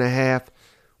 6.5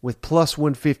 with plus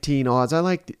 115 odds. I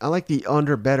like the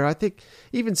under better. I think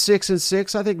even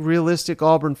 6-6. I think realistic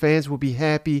Auburn fans will be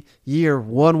happy year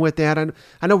one with that.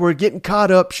 I know we're getting caught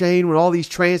up, Shane, with all these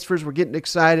transfers. We're getting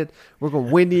excited. We're going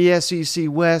to win the SEC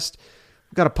West.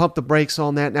 We've got to pump the brakes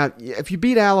on that. Now, if you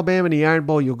beat Alabama in the Iron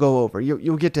Bowl, you'll go over.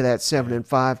 You'll get to that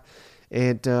 7-5.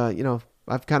 And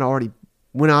I've kind of already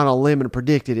went out on a limb and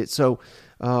predicted it. So.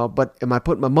 But am I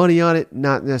putting my money on it?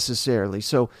 Not necessarily.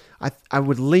 So I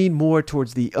would lean more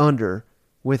towards the under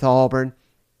with Auburn.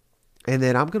 And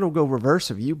then I'm going to go reverse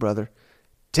of you, brother.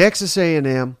 Texas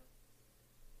A&M,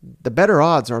 the better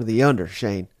odds are the under,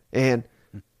 Shane. And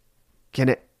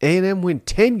can A&M win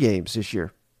 10 games this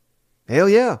year? Hell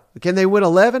yeah. Can they win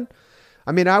 11?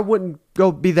 I mean, I wouldn't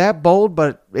go be that bold,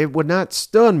 but it would not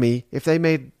stun me if they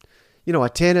made a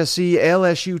Tennessee,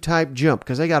 LSU type jump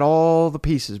because they got all the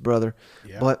pieces, brother.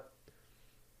 Yeah. But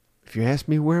if you ask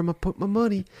me where am I put my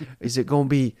money, is it going to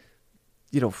be,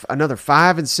 another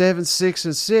 5-7,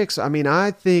 6-6? I mean,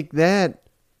 I think that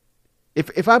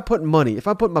if I'm putting money, if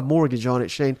I put my mortgage on it,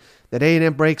 Shane, that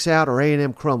A&M breaks out or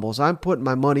A&M crumbles, I'm putting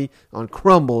my money on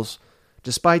crumbles,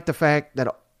 despite the fact that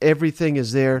everything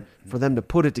is there for them to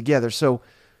put it together. So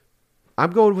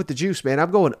I'm going with the juice, man.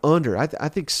 I'm going under. I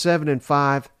think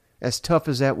 7-5. As tough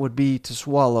as that would be to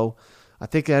swallow, I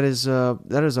think that is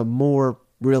a more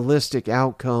realistic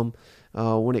outcome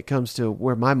when it comes to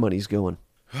where my money's going.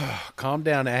 Calm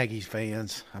down, Aggies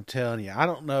fans. I'm telling you, I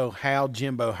don't know how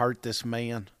Jimbo hurt this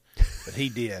man, but he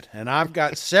did. And I've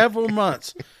got several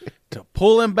months to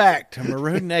pull him back to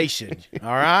Maroon Nation,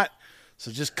 all right? So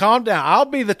just calm down. I'll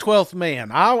be the 12th man.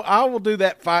 I will do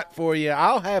that fight for you.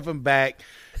 I'll have him back.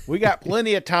 We got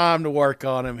plenty of time to work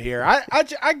on him here.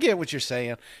 I get what you're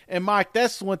saying. And, Mike,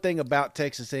 that's the one thing about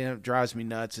Texas A&M that drives me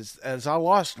nuts is I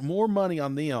lost more money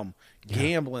on them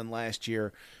gambling last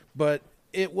year, but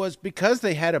it was because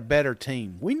they had a better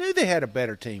team. We knew they had a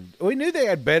better team. We knew they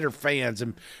had better fans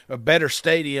and a better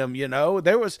stadium,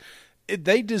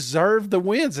 They deserved the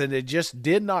wins, and it just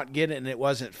did not get it, and it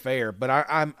wasn't fair. But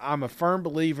I'm a firm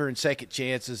believer in second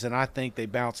chances, and I think they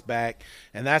bounce back,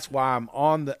 and that's why I'm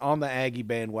on the Aggie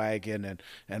bandwagon,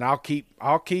 and I'll keep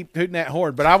hooting that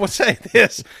horn. But I will say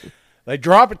this: they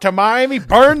drop it to Miami,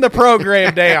 burn the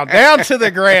program down to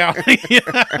the ground.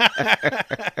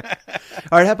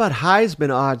 All right, how about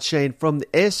Heisman odds, Shane, from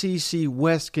the SEC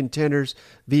West contenders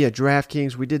via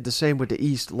DraftKings? We did the same with the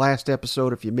East last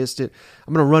episode if you missed it.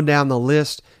 I'm going to run down the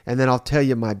list, and then I'll tell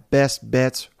you my best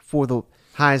bets for the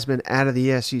Heisman out of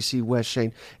the SEC West,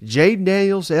 Shane. Jaden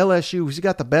Daniels, LSU, he's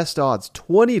got the best odds,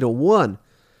 20-1.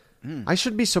 I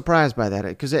shouldn't be surprised by that,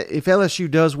 because if LSU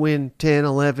does win 10,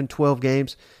 11, 12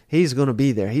 games, he's going to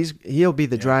be there. He'll be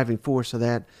the driving force of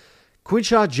that.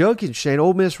 Quinshaw Judkins, Shane,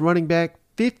 Ole Miss running back,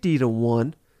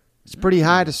 50-1. It's pretty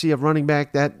high to see a running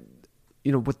back that,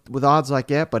 with odds like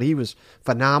that, but he was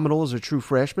phenomenal as a true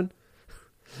freshman.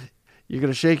 You're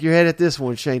going to shake your head at this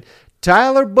one, Shane.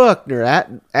 Tyler Buckner, at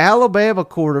Alabama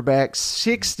quarterback,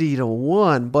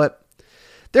 60-1, but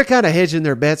they're kind of hedging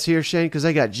their bets here, Shane, because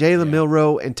they got Jalen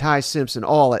Milroe and Ty Simpson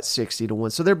all at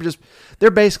 60-1. So they're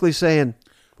basically saying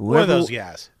one of those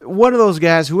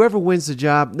guys, whoever wins the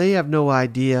job, they have no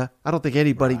idea. I don't think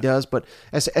anybody does, but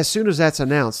as soon as that's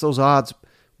announced, those odds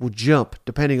will jump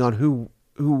depending on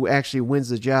who actually wins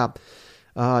the job.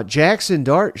 Jackson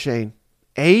Dart, Shane,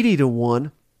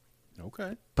 80-1.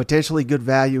 Okay. Potentially good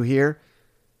value here.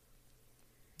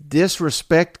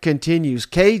 Disrespect continues.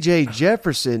 KJ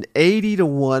Jefferson,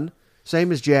 80-1,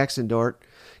 same as Jackson Dart.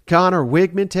 Connor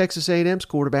Wigman, Texas A&M's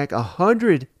quarterback,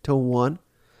 100-1.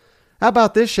 How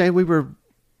about this, Shane? We were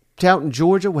touting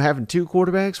Georgia. We're having two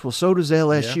quarterbacks. Well, so does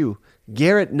LSU. Yeah.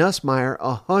 Garrett Nussmeier,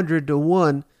 100-1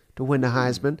 to win the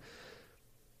Heisman.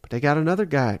 But they got another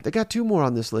guy. They got two more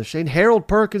on this list, Shane. Harold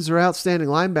Perkins, their outstanding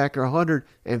linebacker,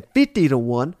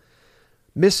 150-1.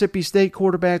 Mississippi State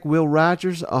quarterback Will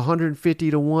Rogers,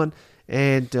 150-1.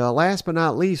 And last but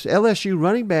not least, LSU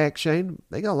running back, Shane,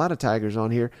 they got a lot of Tigers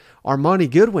on here. Armani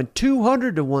Goodwin,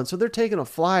 200-1. So they're taking a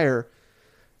flyer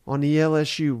on the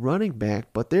LSU running back.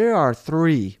 But there are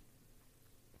three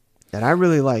that I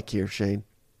really like here, Shane.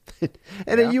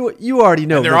 And you already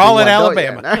know. And they're all in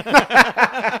Alabama.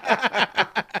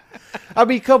 I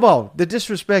mean, come on. The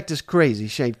disrespect is crazy,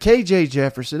 Shane. KJ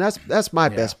Jefferson, that's my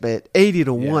best bet.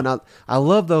 80-1. Yeah. I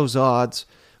love those odds.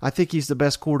 I think he's the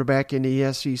best quarterback in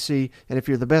the SEC. And if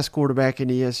you're the best quarterback in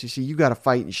the SEC, you got a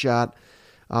fighting shot.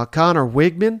 Connor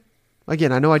Wigman,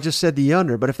 again, I know I just said the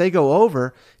under, but if they go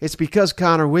over, it's because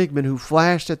Connor Wigman, who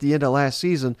flashed at the end of last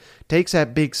season, takes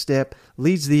that big step,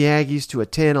 leads the Aggies to a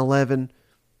 10-11.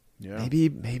 Yeah.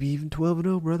 Maybe even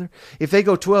 12-0, brother. If they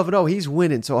go 12-0, he's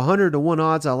winning. So 100-1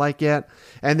 odds, I like that.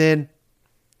 And then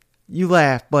you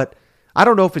laugh, but I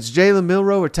don't know if it's Jalen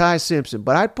Milroe or Ty Simpson,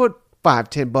 but I'd put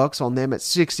 $5-10 on them at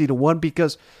 60-1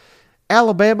 because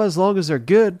Alabama, as long as they're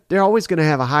good, they're always going to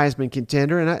have a Heisman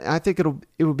contender, and I think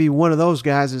it would be one of those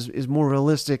guys is more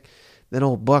realistic than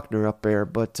old Buckner up there.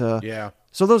 But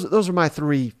so those are my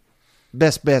three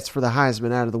best bets for the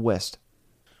Heisman out of the West.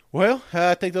 Well,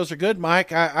 I think those are good,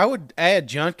 Mike. I would add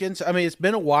Judkins. I mean, it's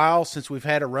been a while since we've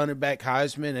had a running back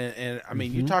Heisman, and I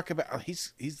mean, you talk about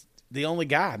he's the only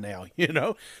guy now.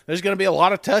 There's going to be a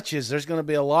lot of touches. There's going to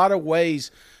be a lot of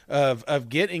ways of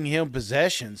getting him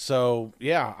possession. So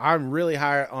yeah, I'm really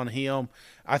high on him.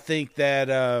 I think that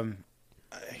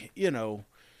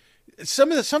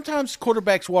sometimes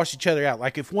quarterbacks wash each other out.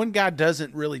 Like if one guy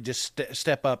doesn't really just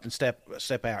step up and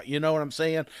step out, you know what I'm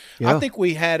saying? Yeah. I think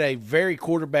we had a very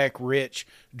quarterback rich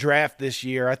draft this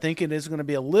year. I think it is going to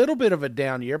be a little bit of a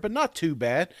down year, but not too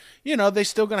bad. They're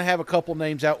still going to have a couple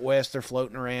names out west they're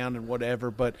floating around and whatever.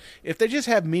 But if they just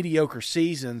have mediocre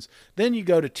seasons, then you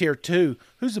go to tier 2.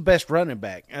 Who's the best running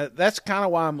back? That's kind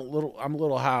of why I'm a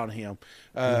little high on him.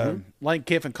 Lane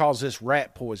Kiffin calls this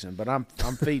rat poison, but I'm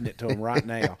feeding it to him right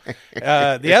now.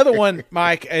 The other one,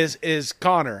 Mike, is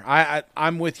Connor.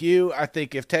 I'm with you. I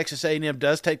think if Texas A&M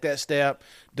does take that step,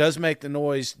 does make the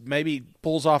noise, maybe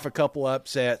pulls off a couple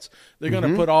upsets, they're going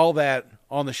to put all that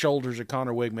on the shoulders of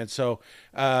Connor Wigman. So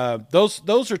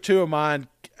those are two of mine.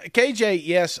 KJ,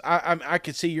 yes, I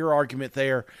could see your argument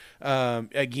there.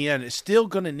 Again, it's still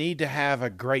going to need to have a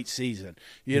great season.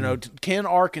 Can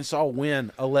Arkansas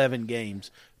win 11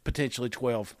 games, potentially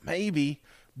 12? Maybe,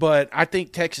 but I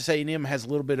think Texas A&M has a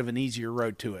little bit of an easier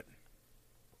road to it.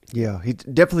 Yeah, he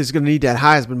definitely is going to need that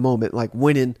Heisman moment, like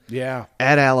winning at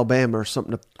Alabama or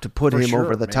something to put him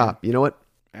over the top. You know what?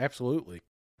 Absolutely.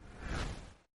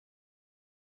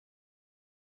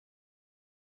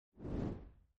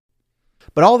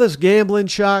 But all this gambling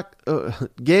talk,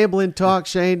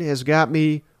 Shane, has got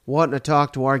me wanting to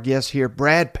talk to our guest here,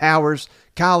 Brad Powers,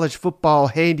 college football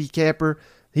handicapper.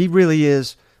 He really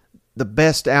is the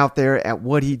best out there at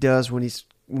what he does when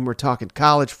we're talking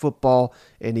college football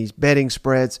and these betting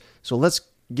spreads. So let's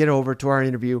get over to our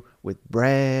interview with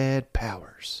Brad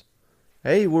Powers.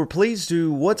 Hey, we're pleased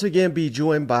to once again be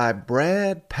joined by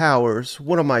Brad Powers,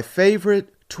 one of my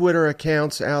favorite Twitter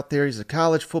accounts out there. He's a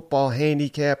college football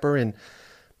handicapper, and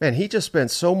man, he just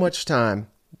spent so much time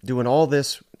doing all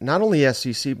this, not only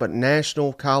SEC, but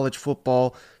national college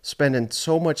football, spending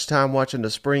so much time watching the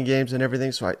spring games and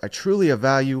everything. So I truly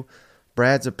value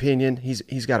Brad's opinion.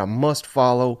 He's got a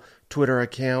must-follow Twitter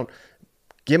account.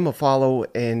 Give him a follow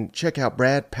and check out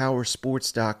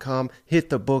bradpowersports.com. Hit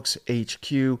the Books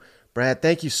HQ. Brad,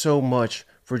 thank you so much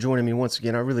for joining me once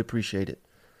again. I really appreciate it.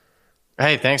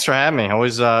 Hey, thanks for having me.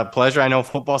 Always a pleasure. I know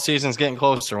football season's getting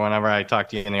closer whenever I talk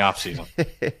to you in the off season.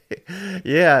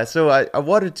 Yeah, so I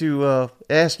wanted to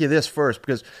ask you this first,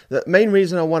 because the main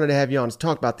reason I wanted to have you on is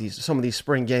talk about some of these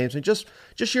spring games and just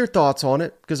your thoughts on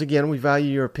it, because again, we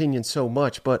value your opinion so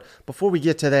much. But before we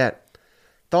get to that,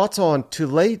 thoughts on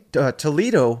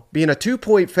Toledo being a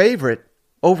 2-point favorite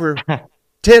over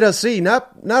Tennessee?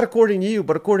 Not according to you,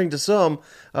 but according to some.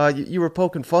 You were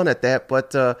poking fun at that,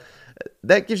 but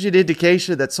that gives you an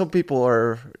indication that some people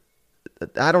are,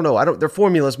 I don't know, their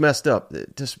formula's messed up,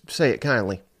 to say it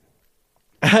kindly.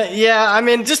 Yeah, I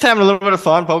mean, just having a little bit of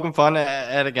fun, poking fun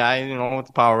at a guy, with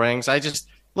the power rings.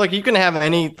 Look, you can have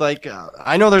any,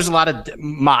 I know there's a lot of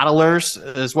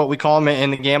modelers, is what we call them in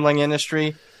the gambling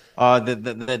industry,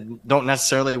 that don't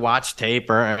necessarily watch tape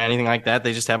or anything like that.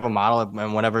 They just have a model,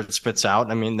 and whatever it spits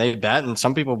out, I mean, they bet, and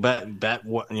some people bet,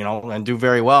 and do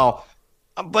very well.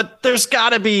 But there's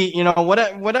got to be,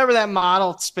 whatever that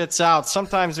model spits out,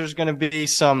 sometimes there's going to be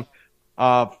some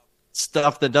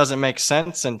stuff that doesn't make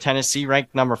sense. And Tennessee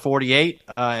ranked number 48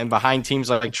 and behind teams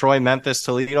like Troy, Memphis,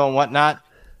 Toledo, and whatnot.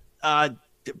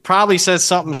 Probably says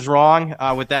something's wrong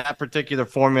with that particular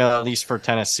formula, at least for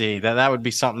Tennessee. That would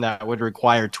be something that would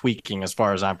require tweaking as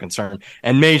far as I'm concerned,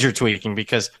 and major tweaking,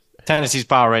 because Tennessee's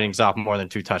power rating's off more than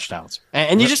 2 touchdowns.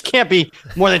 And you just can't be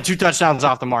more than 2 touchdowns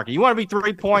off the market. You want to be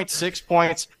 3 points, 6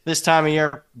 points this time of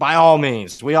year, by all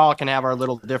means. We all can have our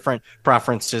little different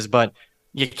preferences, but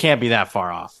you can't be that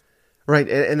far off. Right,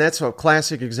 and that's a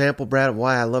classic example, Brad, of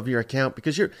why I love your account,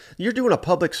 because you're doing a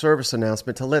public service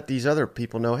announcement to let these other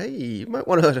people know, hey, you might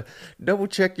want to double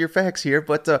check your facts here.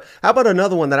 But how about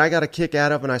another one that I got a kick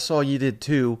out of, and I saw you did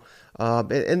too,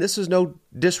 and this is no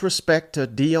disrespect to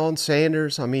Deion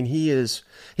Sanders. I mean, he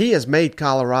has made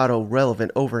Colorado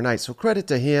relevant overnight, so credit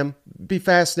to him. Be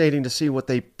fascinating to see what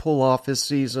they pull off this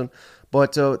season.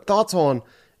 But thoughts on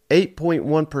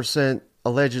 8.1%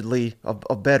 allegedly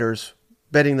of bettors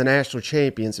betting the national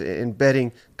champions and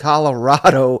betting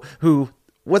Colorado, who,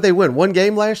 what'd they win, 1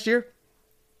 game last year?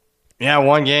 Yeah,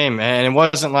 1 game, and it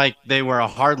wasn't like they were a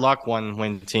hard luck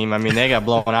one-win team. I mean, they got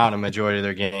blown out in a majority of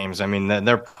their games. I mean,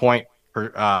 their points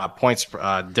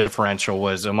differential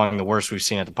was among the worst we've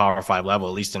seen at the Power 5 level,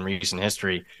 at least in recent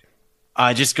history.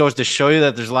 It just goes to show you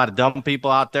that there's a lot of dumb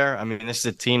people out there. I mean, this is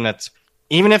a team that's,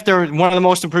 even if they're one of the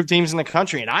most improved teams in the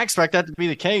country, and I expect that to be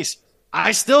the case,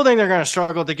 I still think they're going to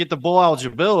struggle to get the bowl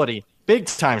eligibility. Big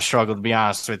time struggle, to be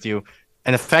honest with you.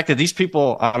 And the fact that these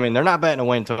people, I mean, they're not betting a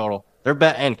win total. They're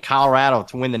betting Colorado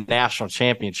to win the national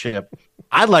championship.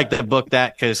 I'd like to book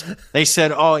that, because they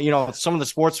said, some of the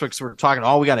sportsbooks were talking,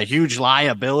 we got a huge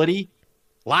liability.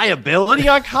 Liability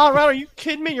on Colorado? Are you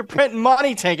kidding me? You're printing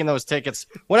money taking those tickets.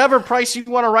 Whatever price you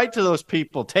want to write to those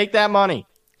people, take that money.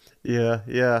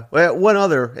 Yeah. Well, one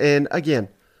other, and again,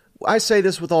 I say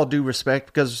this with all due respect,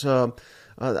 because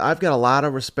I've got a lot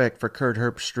of respect for Kurt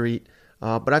Herbstreit,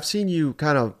 but I've seen you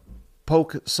kind of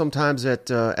poke sometimes at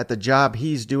the job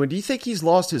he's doing. Do you think he's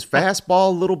lost his fastball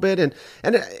a little bit? And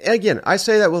again, I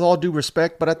say that with all due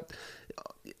respect, but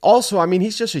also,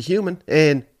 he's just a human,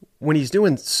 and when he's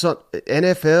doing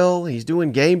NFL, he's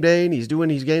doing game day, and he's doing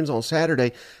these games on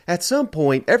Saturday, at some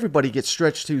point, everybody gets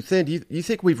stretched too thin. Do you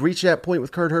think we've reached that point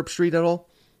with Kurt Herbstreit at all?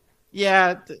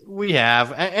 Yeah, we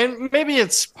have. And maybe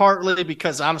it's partly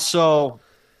because I'm so,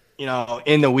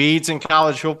 in the weeds in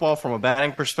college football from a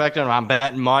betting perspective. I'm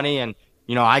betting money, and,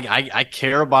 I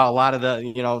care about a lot of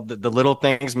the little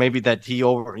things maybe that he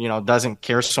doesn't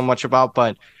care so much about.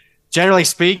 But generally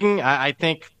speaking, I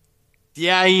think,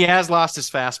 yeah, he has lost his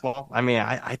fastball. I mean,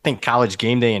 I think College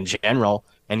Game Day in general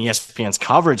and ESPN's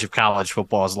coverage of college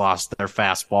football has lost their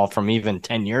fastball from even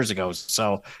 10 years ago.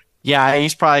 So, yeah,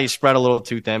 he's probably spread a little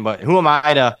too thin, but who am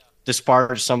I to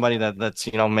disparage somebody that's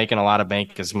making a lot of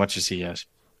bank as much as he is?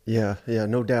 Yeah,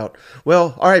 no doubt.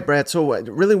 Well, all right, Brad, so I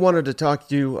really wanted to talk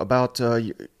to you about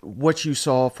what you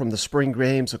saw from the spring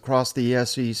games across the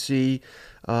SEC.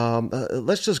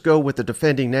 Let's just go with the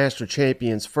defending national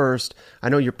champions first. I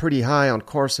know you're pretty high on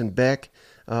Carson Beck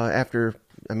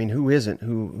who isn't,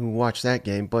 who watched that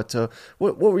game? But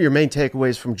what were your main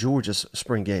takeaways from Georgia's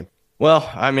spring game? Well,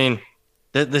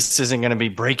 this isn't going to be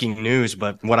breaking news,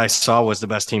 but what I saw was the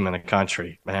best team in the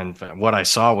country. And what I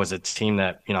saw was a team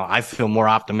that, I feel more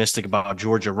optimistic about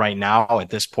Georgia right now at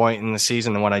this point in the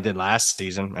season than what I did last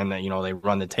season. And that, they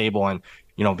run the table and,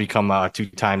 become a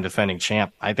 2-time defending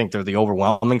champ. I think they're the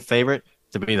overwhelming favorite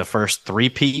to be the first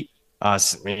three-peat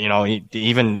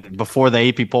Even before the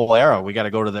AP poll era, we got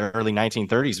to go to the early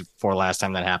 1930s before last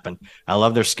time that happened. I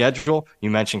love their schedule. You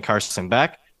mentioned Carson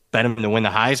Beck. Bet him to win the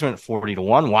Heisman at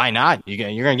 40-1. Why not? You're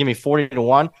going to give me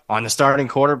 40-1 on the starting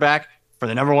quarterback for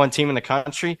the number one team in the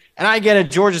country. And I get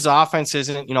it. Georgia's offense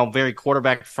isn't, very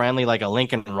quarterback friendly like a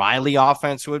Lincoln Riley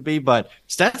offense would be, but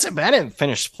Stetson Bennett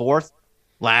finished fourth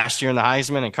last year in the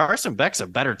Heisman, and Carson Beck's a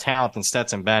better talent than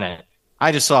Stetson Bennett.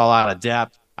 I just saw a lot of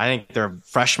depth. I think their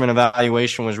freshman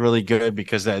evaluation was really good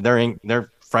because their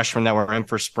freshmen that were in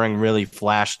for spring really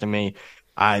flashed to me.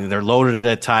 They're loaded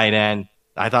at tight end.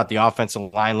 I thought the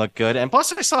offensive line looked good. And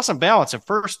plus, I saw some balance at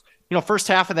first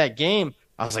half of that game.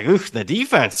 I was like, oof, the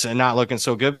defense is not looking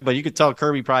so good. But you could tell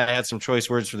Kirby probably had some choice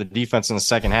words for the defense in the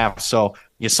second half. So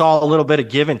you saw a little bit of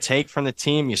give and take from the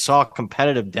team. You saw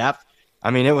competitive depth.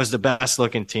 I mean, it was the best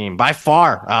looking team by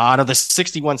far out of the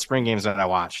 61 spring games that I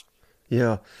watched.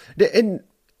 Yeah. And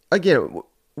again,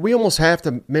 we almost have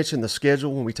to mention the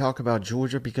schedule when we talk about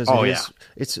Georgia because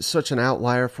it's such an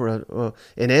outlier for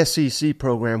an SEC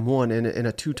program, one, and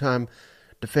a two-time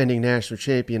defending national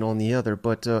champion on the other.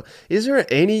 But is there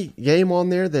any game on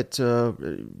there that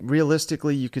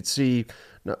realistically you could see,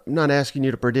 not asking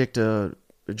you to predict a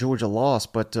Georgia loss,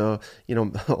 but a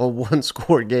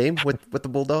one-score game with the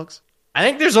Bulldogs? I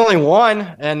think there's only one,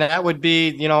 and that would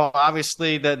be,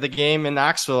 obviously the game in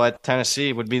Knoxville at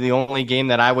Tennessee would be the only game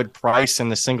that I would price in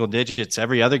the single digits.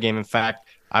 Every other game, in fact,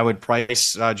 I would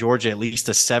price Georgia at least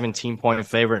a 17-point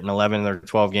favorite in 11 of their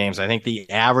 12 games. I think the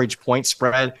average point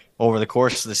spread over the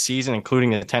course of the season, including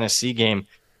the Tennessee game,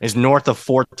 is north of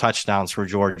 4 touchdowns for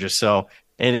Georgia. So,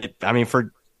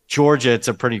 for Georgia, it's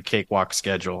a pretty cakewalk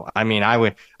schedule. I mean, I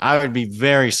would be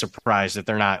very surprised if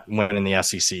they're not winning the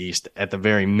SEC East at the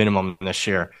very minimum this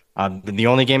year. The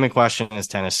only game in question is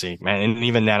Tennessee, man, and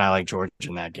even then, I like Georgia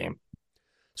in that game.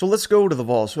 So let's go to the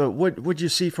Vols. What would you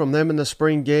see from them in the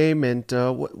spring game, and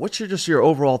what's your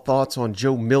overall thoughts on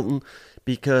Joe Milton?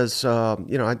 Because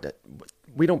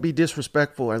we don't be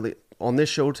disrespectful on this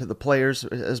show to the players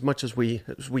as much as we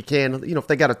can. If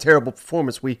they got a terrible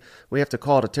performance, we have to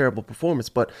call it a terrible performance.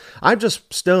 But I'm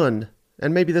just stunned,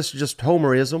 and maybe this is just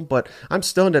homerism, but I'm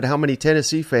stunned at how many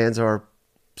Tennessee fans are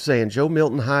saying Joe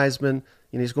Milton Heisman,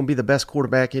 he's going to be the best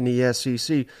quarterback in the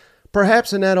SEC.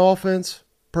 Perhaps in that offense,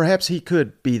 perhaps he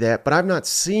could be that, but I've not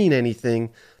seen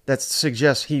anything that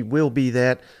suggests he will be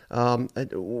that.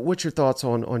 What's your thoughts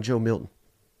on Joe Milton?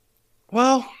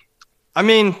 Well,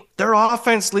 their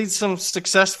offense leads some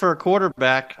success for a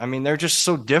quarterback. They're just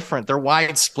so different. Their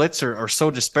wide splits are so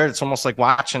disparate. It's almost like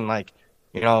watching an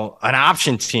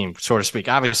option team, so to speak.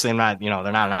 Obviously, they're not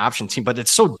an option team, but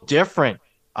it's so different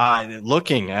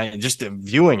looking, just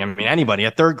viewing. Anybody,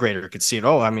 a third grader could see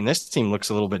it. This team looks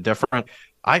a little bit different.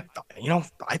 I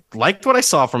liked what I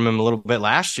saw from him a little bit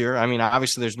last year.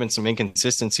 Obviously there's been some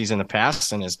inconsistencies in the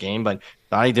past in his game, but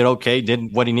thought he did okay,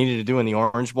 did what he needed to do in the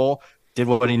Orange Bowl. Did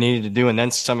what he needed to do, and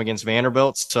then some against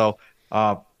Vanderbilt. So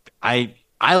I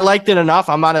liked it enough.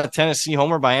 I'm not a Tennessee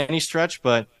homer by any stretch,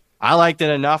 but I liked it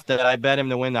enough that I bet him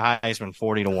to win the Heisman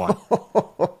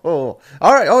 40-1. All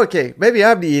right, okay. Maybe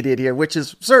I'm the idiot here, which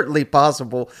is certainly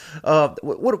possible.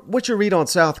 What's your read on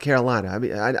South Carolina?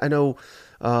 I know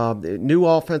new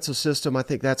offensive system. I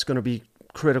think that's going to be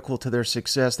critical to their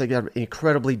success. They got an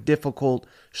incredibly difficult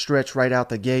stretch right out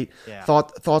the gate. Yeah.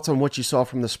 Thoughts on what you saw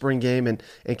from the spring game, and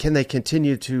can they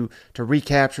continue to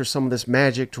recapture some of this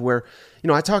magic to where,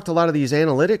 I talked to a lot of these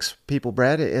analytics people,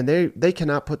 Brad, and they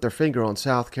cannot put their finger on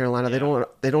South Carolina. Yeah.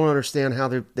 They don't understand how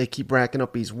they keep racking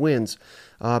up these wins.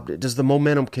 Does the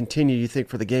momentum continue, you think,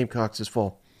 for the Gamecocks this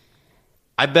fall?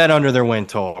 I bet under their win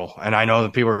total, and I know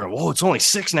that people are, whoa, it's only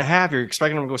 6.5. You're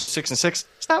expecting them to go 6-6.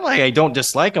 It's not like I don't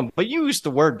dislike them, but you used the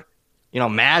word,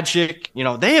 magic.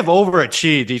 They have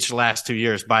overachieved each last 2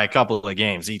 years by a couple of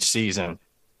games each season.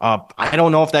 I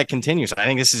don't know if that continues. I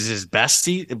think this is his best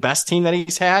team that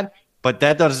he's had, but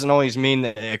that doesn't always mean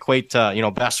that equate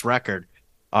to best record.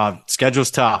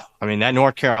 Schedule's tough. That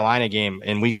North Carolina game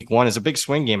in week 1 is a big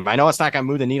swing game. I know it's not going to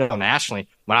move the needle nationally,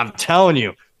 but I'm telling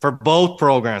you, for both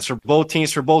programs, for both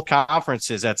teams, for both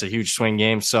conferences, that's a huge swing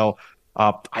game. So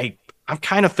I'm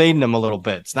kind of fading them a little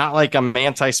bit. It's not like I'm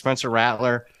anti-Spencer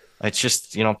Rattler. It's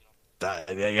just,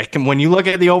 when you look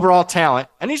at the overall talent,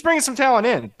 and he's bringing some talent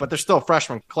in, but they're still a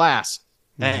freshman class.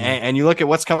 Mm-hmm. And you look at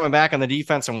what's coming back on the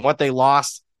defense and what they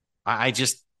lost, I'm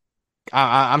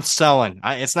selling.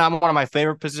 It's not one of my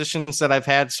favorite positions that I've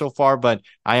had so far, but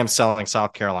I am selling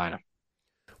South Carolina.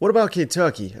 What about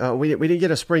Kentucky? We didn't get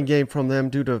a spring game from them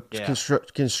due to Yeah.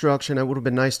 construction. It would have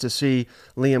been nice to see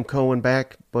Liam Cohen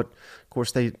back, but of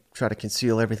course they try to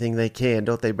conceal everything they can,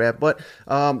 don't they, Brad? But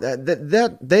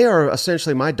that they are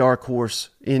essentially my dark horse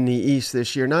in the East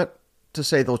this year. Not to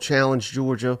say they'll challenge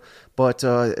Georgia, but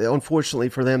unfortunately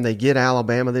for them, they get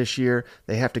Alabama this year.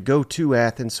 They have to go to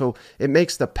Athens, so it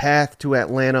makes the path to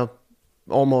Atlanta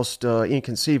almost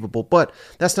inconceivable. But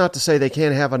that's not to say they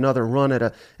can't have another run at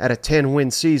a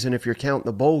 10-win season if you're counting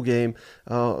the bowl game.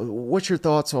 What's your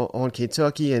thoughts on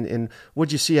Kentucky, and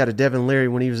what'd you see out of Devin Leary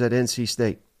when he was at NC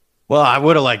State? Well, I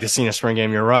would have liked to see a spring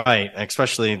game. You're right,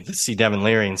 especially to see Devin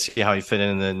Leary and see how he fit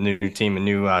in the new team and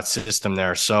new system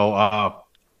there. So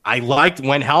I liked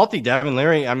when healthy Devin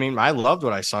Leary. I mean, I loved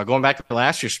what I saw going back to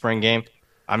last year's spring game.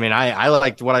 I mean, I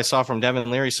liked what I saw from Devin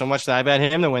Leary so much that I bet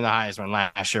him to win the Heisman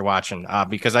last year watching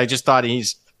because I just thought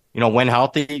he's, when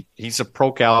healthy, he's a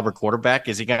pro caliber quarterback.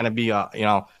 Is he going to be,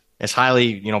 as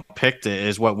highly, picked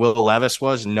as what Will Levis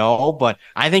was? No, but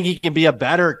I think he can be a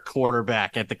better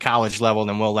quarterback at the college level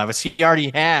than Will Levis. He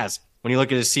already has. When you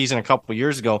look at his season a couple of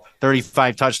years ago,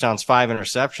 35 touchdowns, 5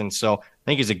 interceptions. So I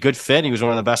think he's a good fit. He was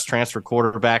one of the best transfer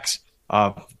quarterbacks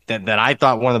that I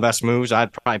thought one of the best moves.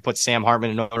 I'd probably put Sam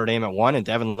Hartman in Notre Dame at 1 and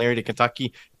Devin Leary to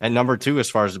Kentucky at number 2 as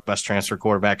far as the best transfer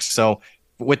quarterbacks. So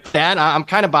with that, I'm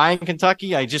kind of buying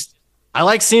Kentucky. I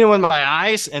like seeing it with my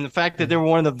eyes, and the fact that they were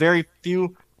one of the very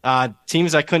few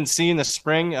teams I couldn't see in the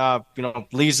spring,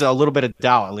 leaves a little bit of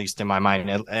doubt, at least in my mind,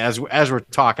 as we're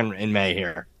talking in May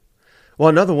here. Well,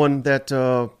 another one that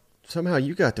somehow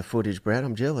you got the footage, Brad.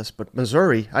 I'm jealous, but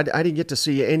Missouri, I didn't get to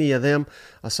see any of them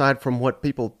aside from what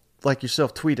people like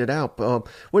yourself tweeted out.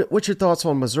 What's your thoughts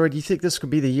on Missouri? Do you think this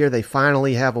could be the year they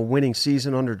finally have a winning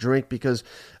season under Drink? Because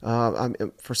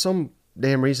for some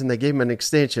damn reason they gave him an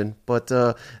extension, but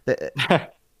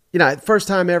first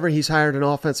time ever he's hired an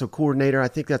offensive coordinator. I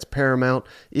think that's paramount.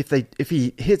 If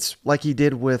he hits like he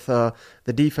did with the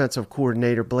defensive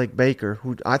coordinator Blake Baker,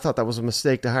 who I thought that was a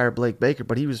mistake to hire Blake Baker,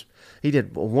 but he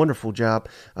did a wonderful job.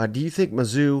 Do you think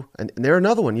Mizzou, and they're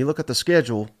another one? You look at the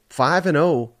schedule,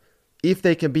 5-0. If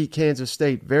they can beat Kansas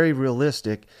State, very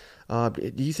realistic. Do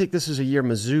you think this is a year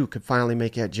Mizzou could finally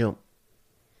make that jump?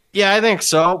 Yeah, I think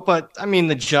so. But I mean,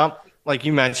 the jump, like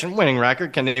you mentioned, winning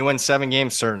record. Can they win 7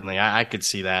 games? Certainly. I could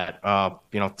see that.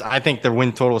 I think their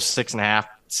win total is 6.5,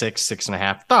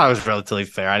 6.5. Thought it was relatively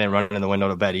fair. I didn't run in the window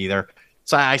to bet either.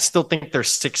 So I still think they're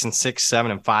 6-6,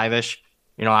 7-5-ish.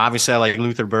 Obviously I like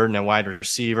Luther Burden at wide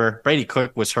receiver. Brady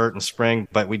Cook was hurt in spring,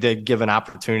 but we did give an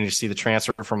opportunity to see the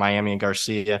transfer from Miami and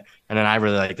Garcia. And then I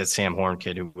really like that Sam Horn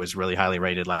kid who was really highly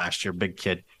rated last year. Big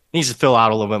kid. Needs to fill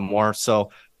out a little bit more. So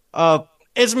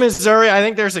it's Missouri. I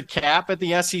think there's a cap at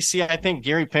the SEC. I think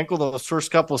Gary Pinkel, those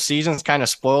first couple of seasons, kind of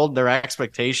spoiled their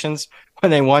expectations when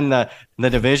they won the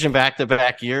division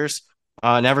back-to-back years.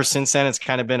 And ever since then, it's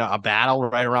kind of been a battle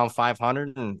right around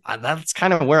 500. And that's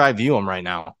kind of where I view them right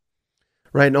now.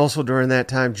 Right, and also during that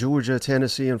time, Georgia,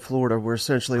 Tennessee, and Florida were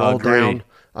essentially all Agreed. down.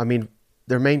 I mean,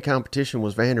 their main competition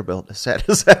was Vanderbilt, as sad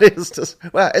as that is.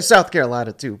 It's South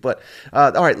Carolina, too. But,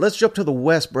 all right, let's jump to the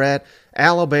West, Brad.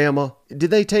 Alabama, did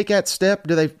they take that step?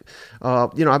 Do they,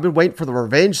 I've been waiting for the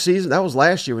revenge season. That was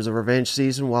last year was a revenge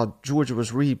season while Georgia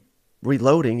was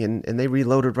reloading, and they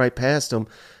reloaded right past them.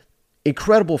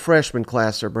 Incredible freshman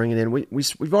class they're bringing in.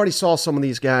 We've already saw some of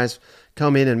these guys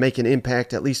come in and make an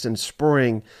impact, at least in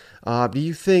spring. Do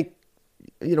you think,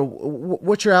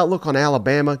 what's your outlook on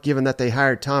Alabama, given that they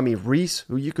hired Tommy Rees,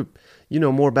 who you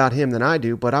know more about him than I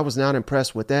do, but I was not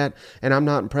impressed with that, and I'm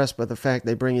not impressed by the fact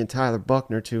they bring in Tyler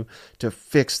Buckner to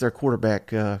fix their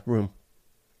quarterback room.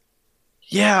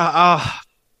 Yeah,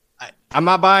 I'm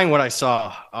not buying what I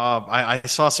saw. I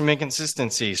saw some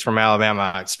inconsistencies from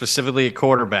Alabama, specifically at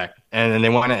quarterback, and then they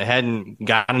went ahead and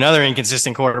got another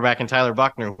inconsistent quarterback in Tyler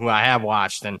Buckner, who I have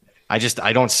watched, and I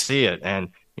don't see it. And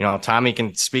Tommy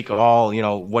can speak all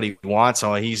what he wants.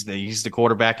 So he's the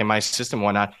quarterback in my system, and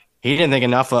whatnot. He didn't think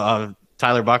enough of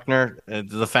Tyler Buckner.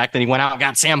 The fact that he went out and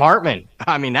got Sam Hartman.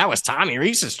 I mean, that was Tommy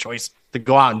Rees's choice to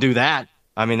go out and do that.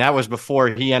 I mean, that was before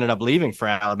he ended up leaving for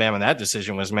Alabama. That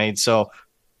decision was made. So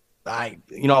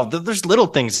there's little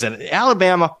things that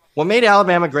Alabama. What made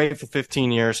Alabama great for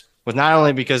 15 years was not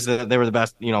only because they were the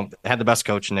best, had the best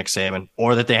coach in Nick Saban,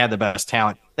 or that they had the best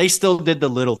talent. They still did the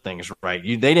little things right.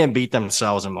 They didn't beat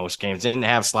themselves in most games. They didn't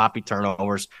have sloppy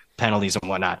turnovers, penalties, and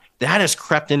whatnot. That has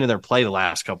crept into their play the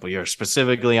last couple of years,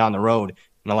 specifically on the road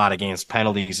in a lot of games,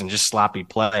 penalties and just sloppy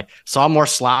play. Saw more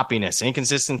sloppiness,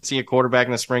 inconsistency at quarterback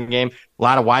in the spring game, a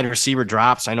lot of wide receiver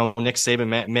drops. I know Nick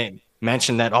Saban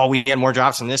mentioned that, we had more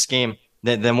drops in this game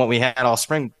than what we had all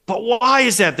spring. But why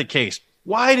is that the case?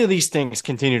 Why do these things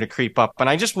continue to creep up? And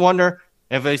I just wonder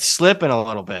if it's slipping a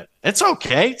little bit. It's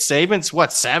okay. Saban's,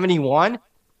 71?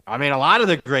 I mean, a lot of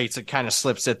the greats, it kind of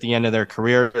slips at the end of their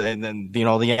career. And then,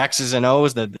 the X's and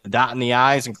O's, the dotting the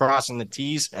I's and crossing the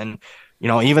T's. And,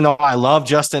 even though I love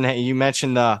Justin, you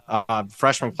mentioned the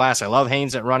freshman class. I love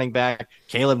Haynes at running back,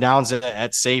 Caleb Downs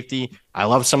at safety. I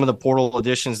love some of the portal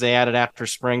additions they added after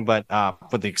spring, but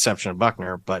with the exception of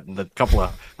Buckner, but the couple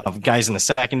of guys in the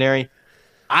secondary.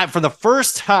 For the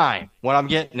first time, what I'm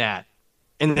getting at,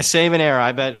 in the Saban era,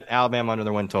 I bet Alabama under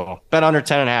their win total. Bet under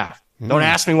 10.5. Don't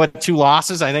ask me what 2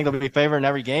 losses. I think they'll be favored in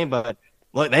every game, but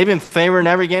look, they've been favored in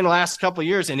every game the last couple of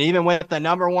years, and even with the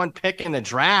number 1 pick in the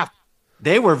draft,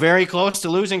 they were very close to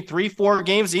losing 3-4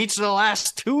 games each of the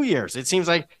last 2 years. It seems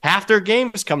like half their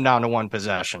games come down to one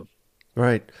possession.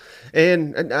 Right.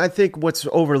 And I think what's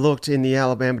overlooked in the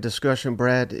Alabama discussion,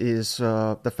 Brad, is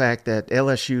the fact that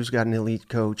LSU's got an elite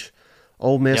coach.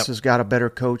 Ole Miss has got a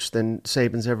better coach than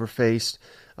Saban's ever faced.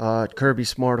 Kirby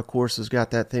Smart, of course, has got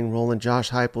that thing rolling.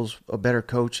 Josh Heupel's a better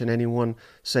coach than anyone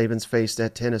Saban's faced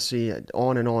at Tennessee,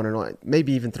 on and on and on.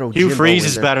 Maybe even throw Hugh Jimbo Freeze in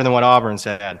is there. better than what Auburn's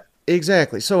had.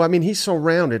 Exactly. So, I mean, he's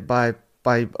surrounded by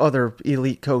other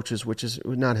elite coaches, which is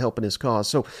not helping his cause.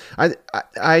 So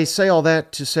I say all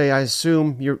that to say I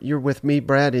assume you're with me,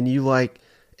 Brad, and you like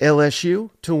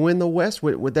LSU to win the West.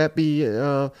 Would that be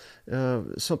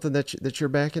something that you're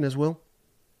backing as well?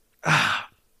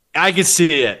 I could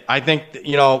see it. I think,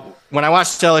 when I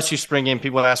watched the LSU spring game,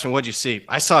 people ask me, what'd you see?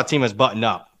 I saw a team that's buttoned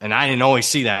up, and I didn't always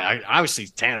see that. Obviously,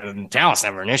 talent's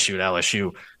never an issue at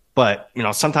LSU, but,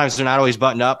 sometimes they're not always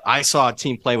buttoned up. I saw a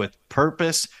team play with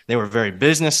purpose. They were very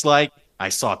businesslike. I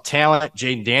saw talent.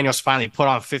 Jaden Daniels finally put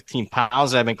on 15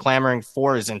 pounds that I've been clamoring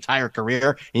for his entire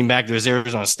career, even back to his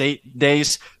Arizona State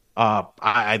days.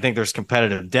 I think there's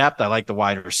competitive depth. I like the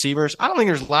wide receivers. I don't think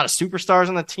there's a lot of superstars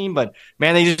on the team, but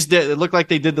man, it looked like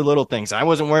they did the little things. I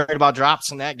wasn't worried about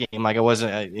drops in that game like I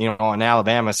wasn't, in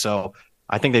Alabama. So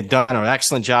I think they've done an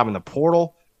excellent job in the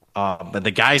portal. But the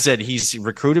guys that he's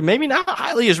recruited, maybe not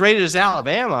highly as rated as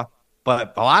Alabama,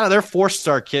 but a lot of their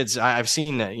 4-star kids I've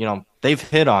seen that, they've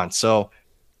hit on. So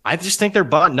I just think they're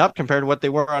buttoned up compared to what they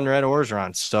were under Ed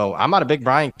Orgeron. So I'm not a big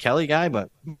Brian Kelly guy,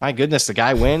 but my goodness, the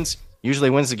guy wins.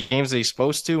 Usually wins the games that he's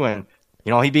supposed to. And,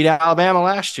 he beat Alabama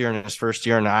last year in his first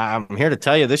year. And I'm here to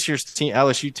tell you this year's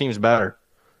LSU team's better.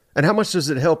 And how much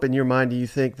does it help in your mind, do you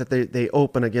think, that they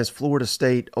open against Florida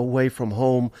State away from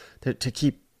home to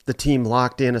keep the team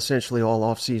locked in essentially all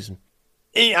offseason?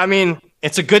 I mean,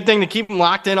 it's a good thing to keep them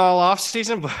locked in all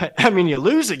offseason. But, you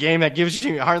lose a game that gives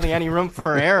you hardly any room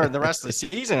for error the rest of the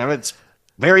season. It's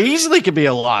very easily could be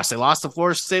a loss. They lost to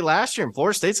Florida State last year, and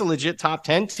Florida State's a legit top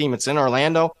 10 team. It's in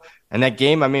Orlando. And that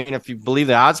game, if you believe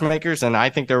the odds makers, and I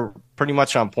think they're pretty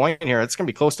much on point here, it's going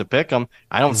to be close to pick them.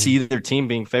 I don't see either team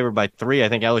being favored by 3. I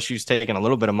think LSU's taking a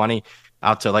little bit of money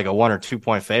out to like a 1 or 2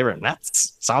 point favorite. And that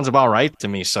sounds about right to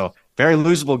me. So very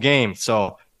losable game.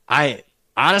 So I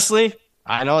honestly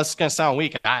know it's going to sound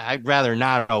weak. I'd rather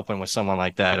not open with someone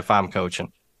like that if I'm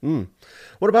coaching.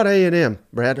 What about A&M,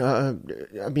 Brad?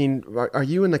 Are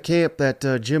you in the camp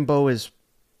that Jimbo is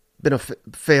been a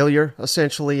failure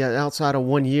essentially outside of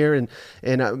 1 year, and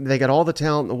they got all the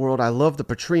talent in the world? I love the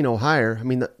Petrino hire.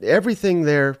 Everything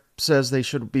there says they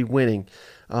should be winning.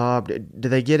 Do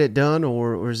they get it done,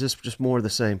 or is this just more of the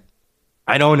same?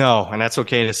 I don't know, and that's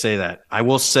okay to say that. I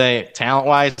will say,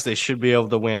 talent-wise, they should be able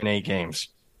to win 8 games.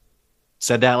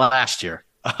 Said that last year.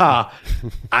 I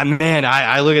look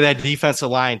at that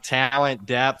defensive line, talent,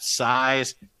 depth,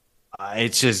 size.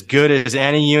 It's as good as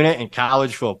any unit in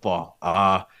college football.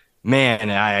 I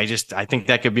think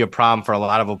that could be a problem for a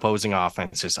lot of opposing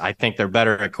offenses. I think they're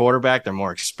better at quarterback. They're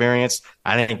more experienced.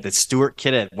 I think the Stewart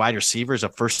kid at wide receiver is a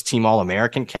first-team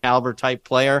All-American caliber type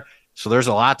player. So there's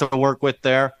a lot to work with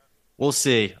there. We'll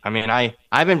see.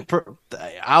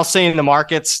 I'll say in the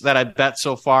markets that I bet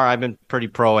so far, I've been pretty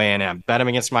pro A&M. Bet them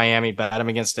against Miami, bet them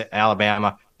against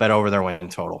Alabama, bet over their win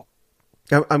total.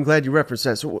 I'm glad you referenced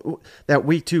that. So that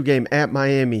week 2 game at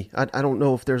Miami, I don't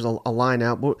know if there's a line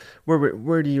out, but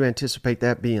where do you anticipate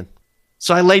that being?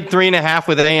 So I laid 3.5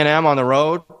 with A&M on the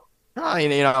road.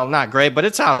 Not great, but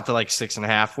it's out to like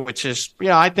 6.5, which is,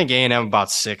 I think A&M about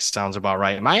 6 sounds about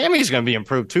right. Miami's going to be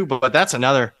improved too, but that's going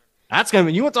to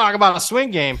be, you want to talk about a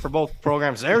swing game for both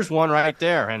programs. There's one right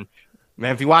there. And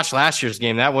man, if you watch last year's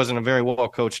game, that wasn't a very well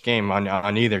coached game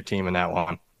on either team in that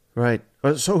one. Right.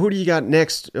 So who do you got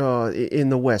next in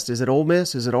the West? Is it Ole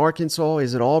Miss? Is it Arkansas?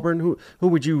 Is it Auburn? Who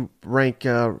would you rank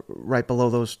right below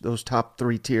those top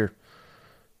 3 tier?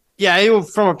 Yeah,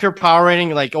 from a pure power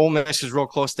rating, like Ole Miss is real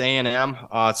close to A&M.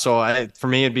 For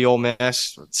me, it'd be Ole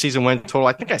Miss. Season win total,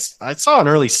 I think I saw an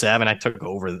early 7. I took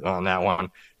over on that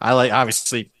one. I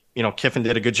obviously Kiffin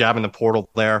did a good job in the portal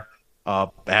there,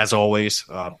 as always.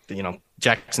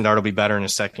 Jackson Dart will be better in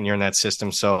his second year in that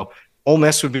system. So Ole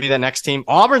Miss would be the next team.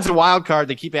 Auburn's a wild card.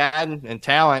 They keep adding in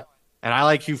talent. And I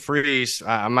like Hugh Freeze.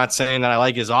 I'm not saying that I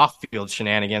like his off-field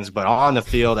shenanigans, but on the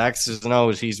field, X's and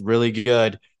O's, he's really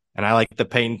good. And I like the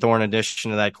Peyton Thorne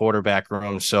addition to that quarterback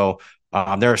room. So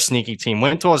they're a sneaky team.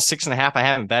 Went towards 6.5. I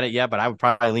haven't bet it yet, but I would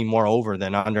probably lean more over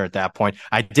than under at that point.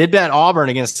 I did bet Auburn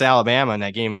against Alabama in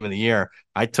that game of the year.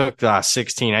 I took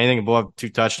 16. Anything above 2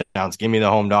 touchdowns. Give me the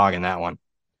home dog in that one.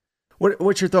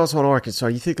 What's your thoughts on Arkansas?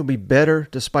 You think they'll be better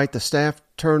despite the staff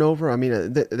turnover? I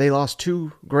mean, they lost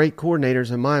 2 great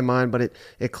coordinators in my mind, but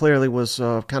it clearly was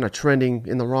kind of trending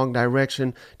in the wrong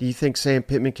direction. Do you think Sam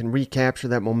Pittman can recapture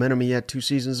that momentum he had 2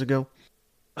 seasons ago?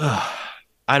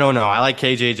 I don't know. I like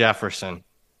KJ Jefferson.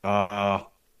 There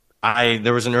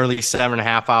was an early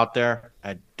 7.5 out there.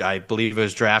 I believe it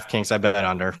was DraftKings. I bet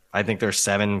under. I think they're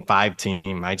 7-5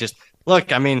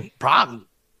 team. Problem.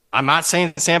 I'm not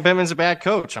saying Sam Pittman's a bad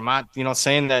coach. I'm not,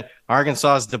 saying that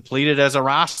Arkansas is depleted as a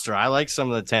roster. I like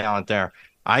some of the talent there.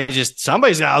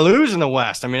 Somebody's got to lose in the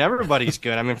West. Everybody's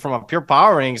good. From a pure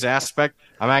power ratings aspect,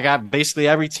 I got basically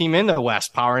every team in the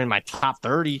West power in my top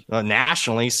 30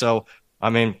 nationally. So,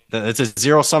 it's a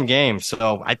zero-sum game.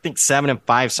 So I think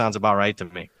 7-5 sounds about right to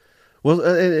me. Well,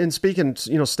 and speaking,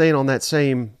 staying on that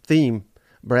same theme,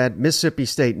 Brad, Mississippi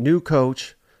State, new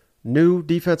coach, new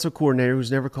defensive coordinator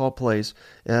who's never called plays,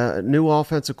 new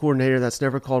offensive coordinator that's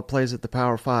never called plays at the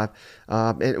Power 5.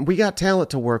 And we got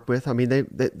talent to work with.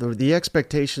 The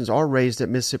expectations are raised at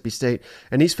Mississippi State,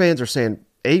 and these fans are saying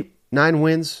 8-9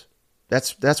 wins.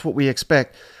 That's what we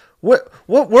expect. What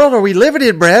world are we living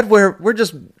in, Brad, where we're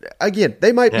just, again,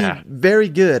 they might be very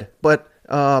good, but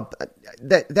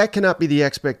that cannot be the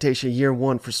expectation year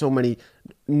one for so many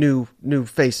new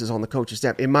faces on the coaching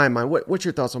staff, in my mind. What's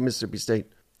your thoughts on Mississippi State?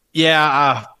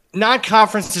 Yeah,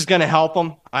 non-conference is going to help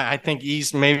them. I think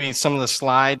East maybe some of the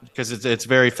slide because it's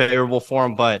very favorable for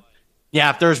them. But, yeah,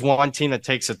 if there's one team that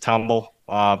takes a tumble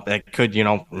that could,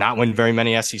 not win very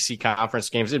many SEC conference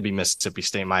games, it'd be Mississippi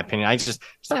State, in my opinion. It's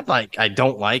not like I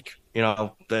don't like,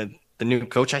 the new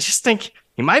coach. I just think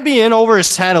he might be in over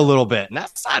his head a little bit. And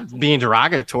that's not being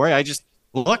derogatory.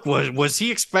 Was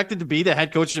he expected to be the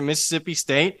head coach of Mississippi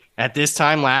State at this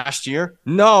time last year?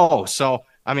 No. So,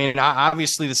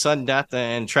 obviously the sudden death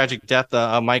and tragic death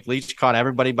of Mike Leach caught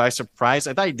everybody by surprise.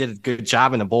 I thought he did a good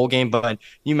job in the bowl game, but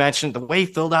you mentioned the way he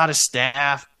filled out his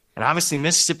staff, and obviously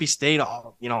Mississippi State,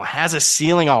 has a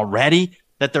ceiling already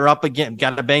that they're up against,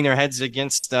 got to bang their heads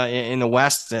against in the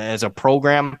West as a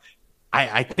program.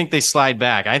 I think they slide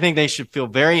back. I think they should feel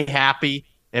very happy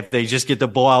if they just get the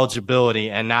bowl eligibility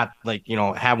and not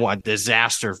have one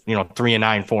disaster,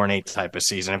 3-9, 4-8 type of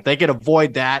season. If they could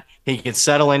avoid that, he can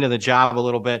settle into the job a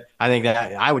little bit. I think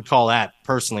that I would call that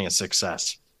personally a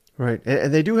success. Right.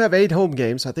 And they do have 8 home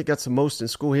games. I think that's the most in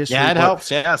school history. Yeah, it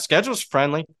helps. Yeah, schedule's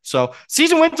friendly. So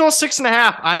season win total 6.5.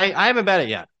 I haven't bet it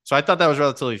yet. So I thought that was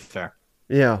relatively fair.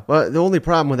 Yeah. Well, the only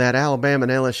problem with that, Alabama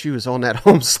and LSU is on that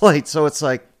home slate. So it's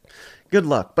like, good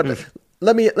luck. But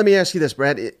let me ask you this,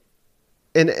 Brad.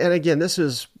 And again, this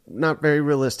is not very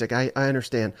realistic. I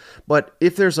understand. But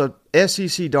if there's a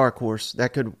SEC dark horse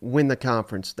that could win the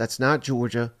conference, that's not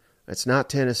Georgia, that's not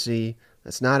Tennessee,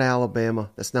 that's not Alabama,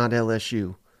 that's not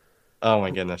LSU. Oh,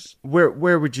 my goodness.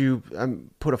 Where would you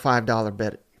put a $5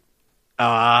 bet?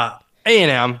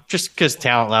 A&M, just because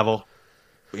talent level.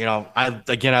 I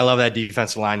love that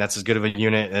defensive line. That's as good of a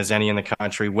unit as any in the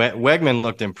country. Wegman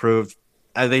looked improved.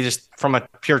 They just, from a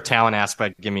pure talent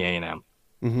aspect, give me A&M.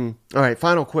 Mm-hmm. All right,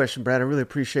 final question, Brad. I really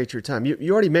appreciate your time.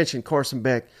 You already mentioned Carson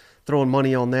Beck, throwing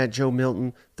money on that. Joe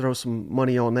Milton, throw some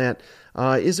money on that.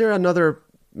 Is there another,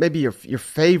 maybe your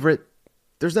favorite?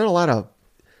 There's not a lot of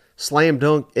slam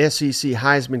dunk SEC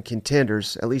Heisman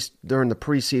contenders, at least during the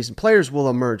preseason. Players will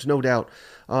emerge, no doubt.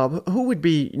 Who would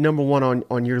be number one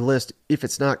on your list if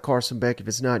it's not Carson Beck, if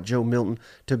it's not Joe Milton,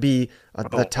 to be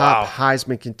the top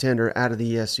Heisman contender out of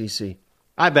the SEC?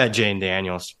 I bet Jane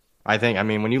Daniels.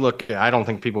 When you look, I don't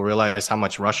think people realize how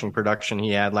much rushing production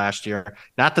he had last year.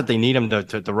 Not that they need him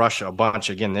to rush a bunch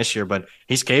again this year, but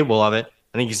he's capable of it.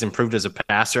 I think he's improved as a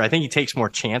passer. I think he takes more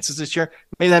chances this year.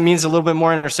 Maybe that means a little bit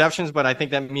more interceptions, but I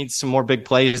think that means some more big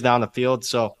plays down the field.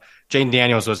 So Jane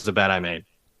Daniels was the bet I made.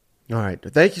 All right.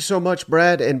 Thank you so much,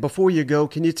 Brad. And before you go,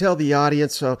 can you tell the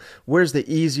audience where's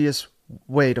the easiest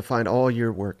way to find all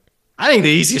your work? I think the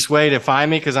easiest way to find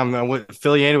me, because I'm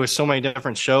affiliated with so many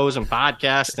different shows and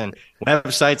podcasts and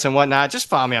websites and whatnot, just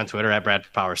follow me on Twitter at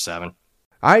BradPower7.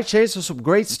 All right, Chase, so some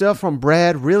great stuff from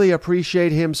Brad. Really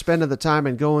appreciate him spending the time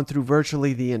and going through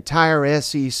virtually the entire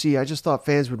SEC. I just thought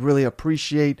fans would really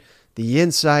appreciate the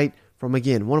insight from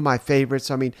again, one of my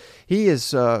favorites. I mean, he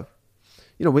is,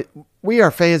 we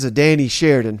are fans of Danny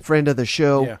Sheridan, friend of the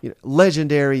show,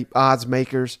 legendary odds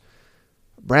makers.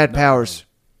 Brad Powers,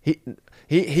 he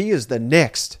is the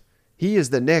next. He is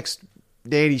the next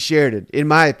Danny Sheridan, in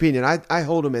my opinion. I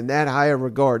hold him in that high a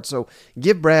regard. So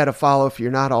give Brad a follow if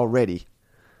you're not already.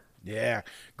 Yeah,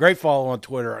 great follow on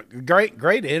Twitter.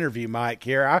 Great interview, Mike.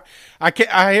 Here,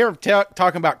 I hear him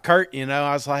talking about Kurt.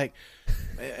 I was like,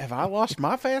 have I lost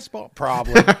my fastball?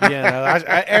 Probably.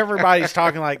 Everybody's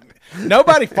talking like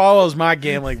nobody follows my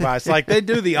gambling advice. Like they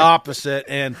do the opposite.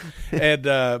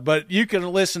 But you can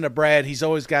listen to Brad. He's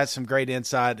always got some great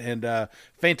insight and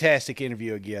fantastic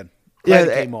interview again. Glad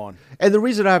it came on. And the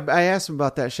reason I asked him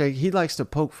about that, Shay, he likes to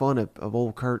poke fun of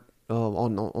old Kurt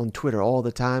on Twitter all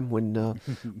the time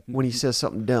when he says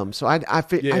something dumb. So I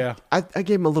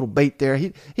gave him a little bait there.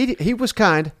 He was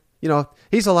kind.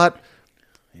 He's a lot.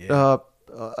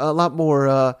 A lot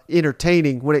more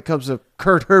entertaining when it comes to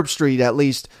Kurt Herbstreit, at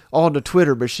least on the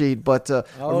Twitter machine. But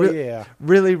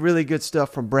really, really good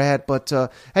stuff from Brad. But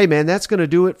hey, man, that's going to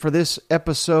do it for this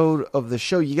episode of the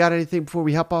show. You got anything before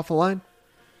we hop off the line?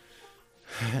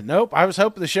 Nope. I was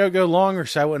hoping the show go longer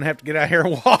so I wouldn't have to get out here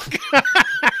and walk.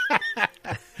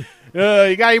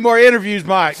 You got any more interviews,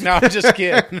 Mike? No, I'm just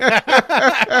kidding.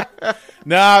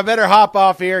 No, I better hop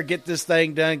off here, get this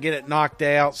thing done, get it knocked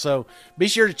out. So be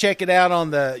sure to check it out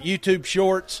on the YouTube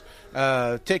Shorts.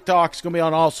 TikTok's going to be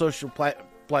on all social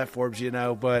platforms,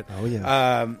 But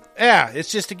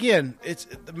it's just, again, it's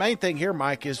the main thing here,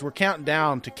 Mike, is we're counting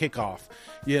down to kickoff.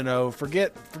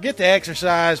 Forget the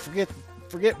exercise,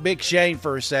 forget Big Shane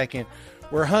for a second.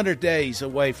 We're 100 days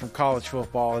away from college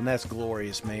football, and that's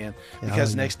glorious, man,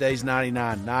 because next day's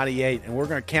 99, 98, and we're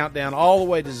going to count down all the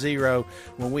way to 0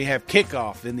 when we have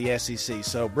kickoff in the SEC.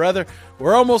 So, brother,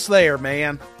 we're almost there,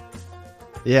 man.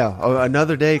 Yeah,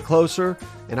 another day closer,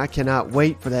 and I cannot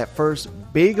wait for that first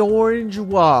big orange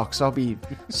walk. So I'll be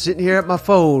sitting here at my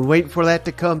phone waiting for that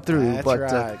to come through. That's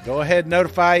right. Go ahead and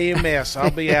notify EMS. I'll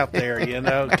be out there,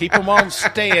 Keep them on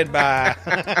standby.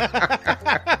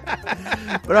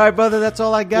 But all right, brother, that's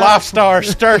all I got. Life Star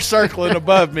stir circling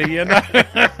above me,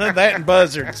 that and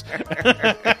buzzards.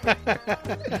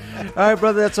 All right,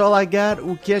 brother, that's all I got.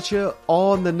 We'll catch you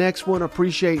on the next one.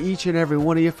 Appreciate each and every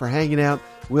one of you for hanging out.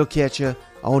 We'll catch you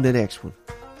on the next one.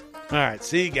 All right,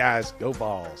 see you guys. Go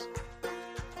Balls.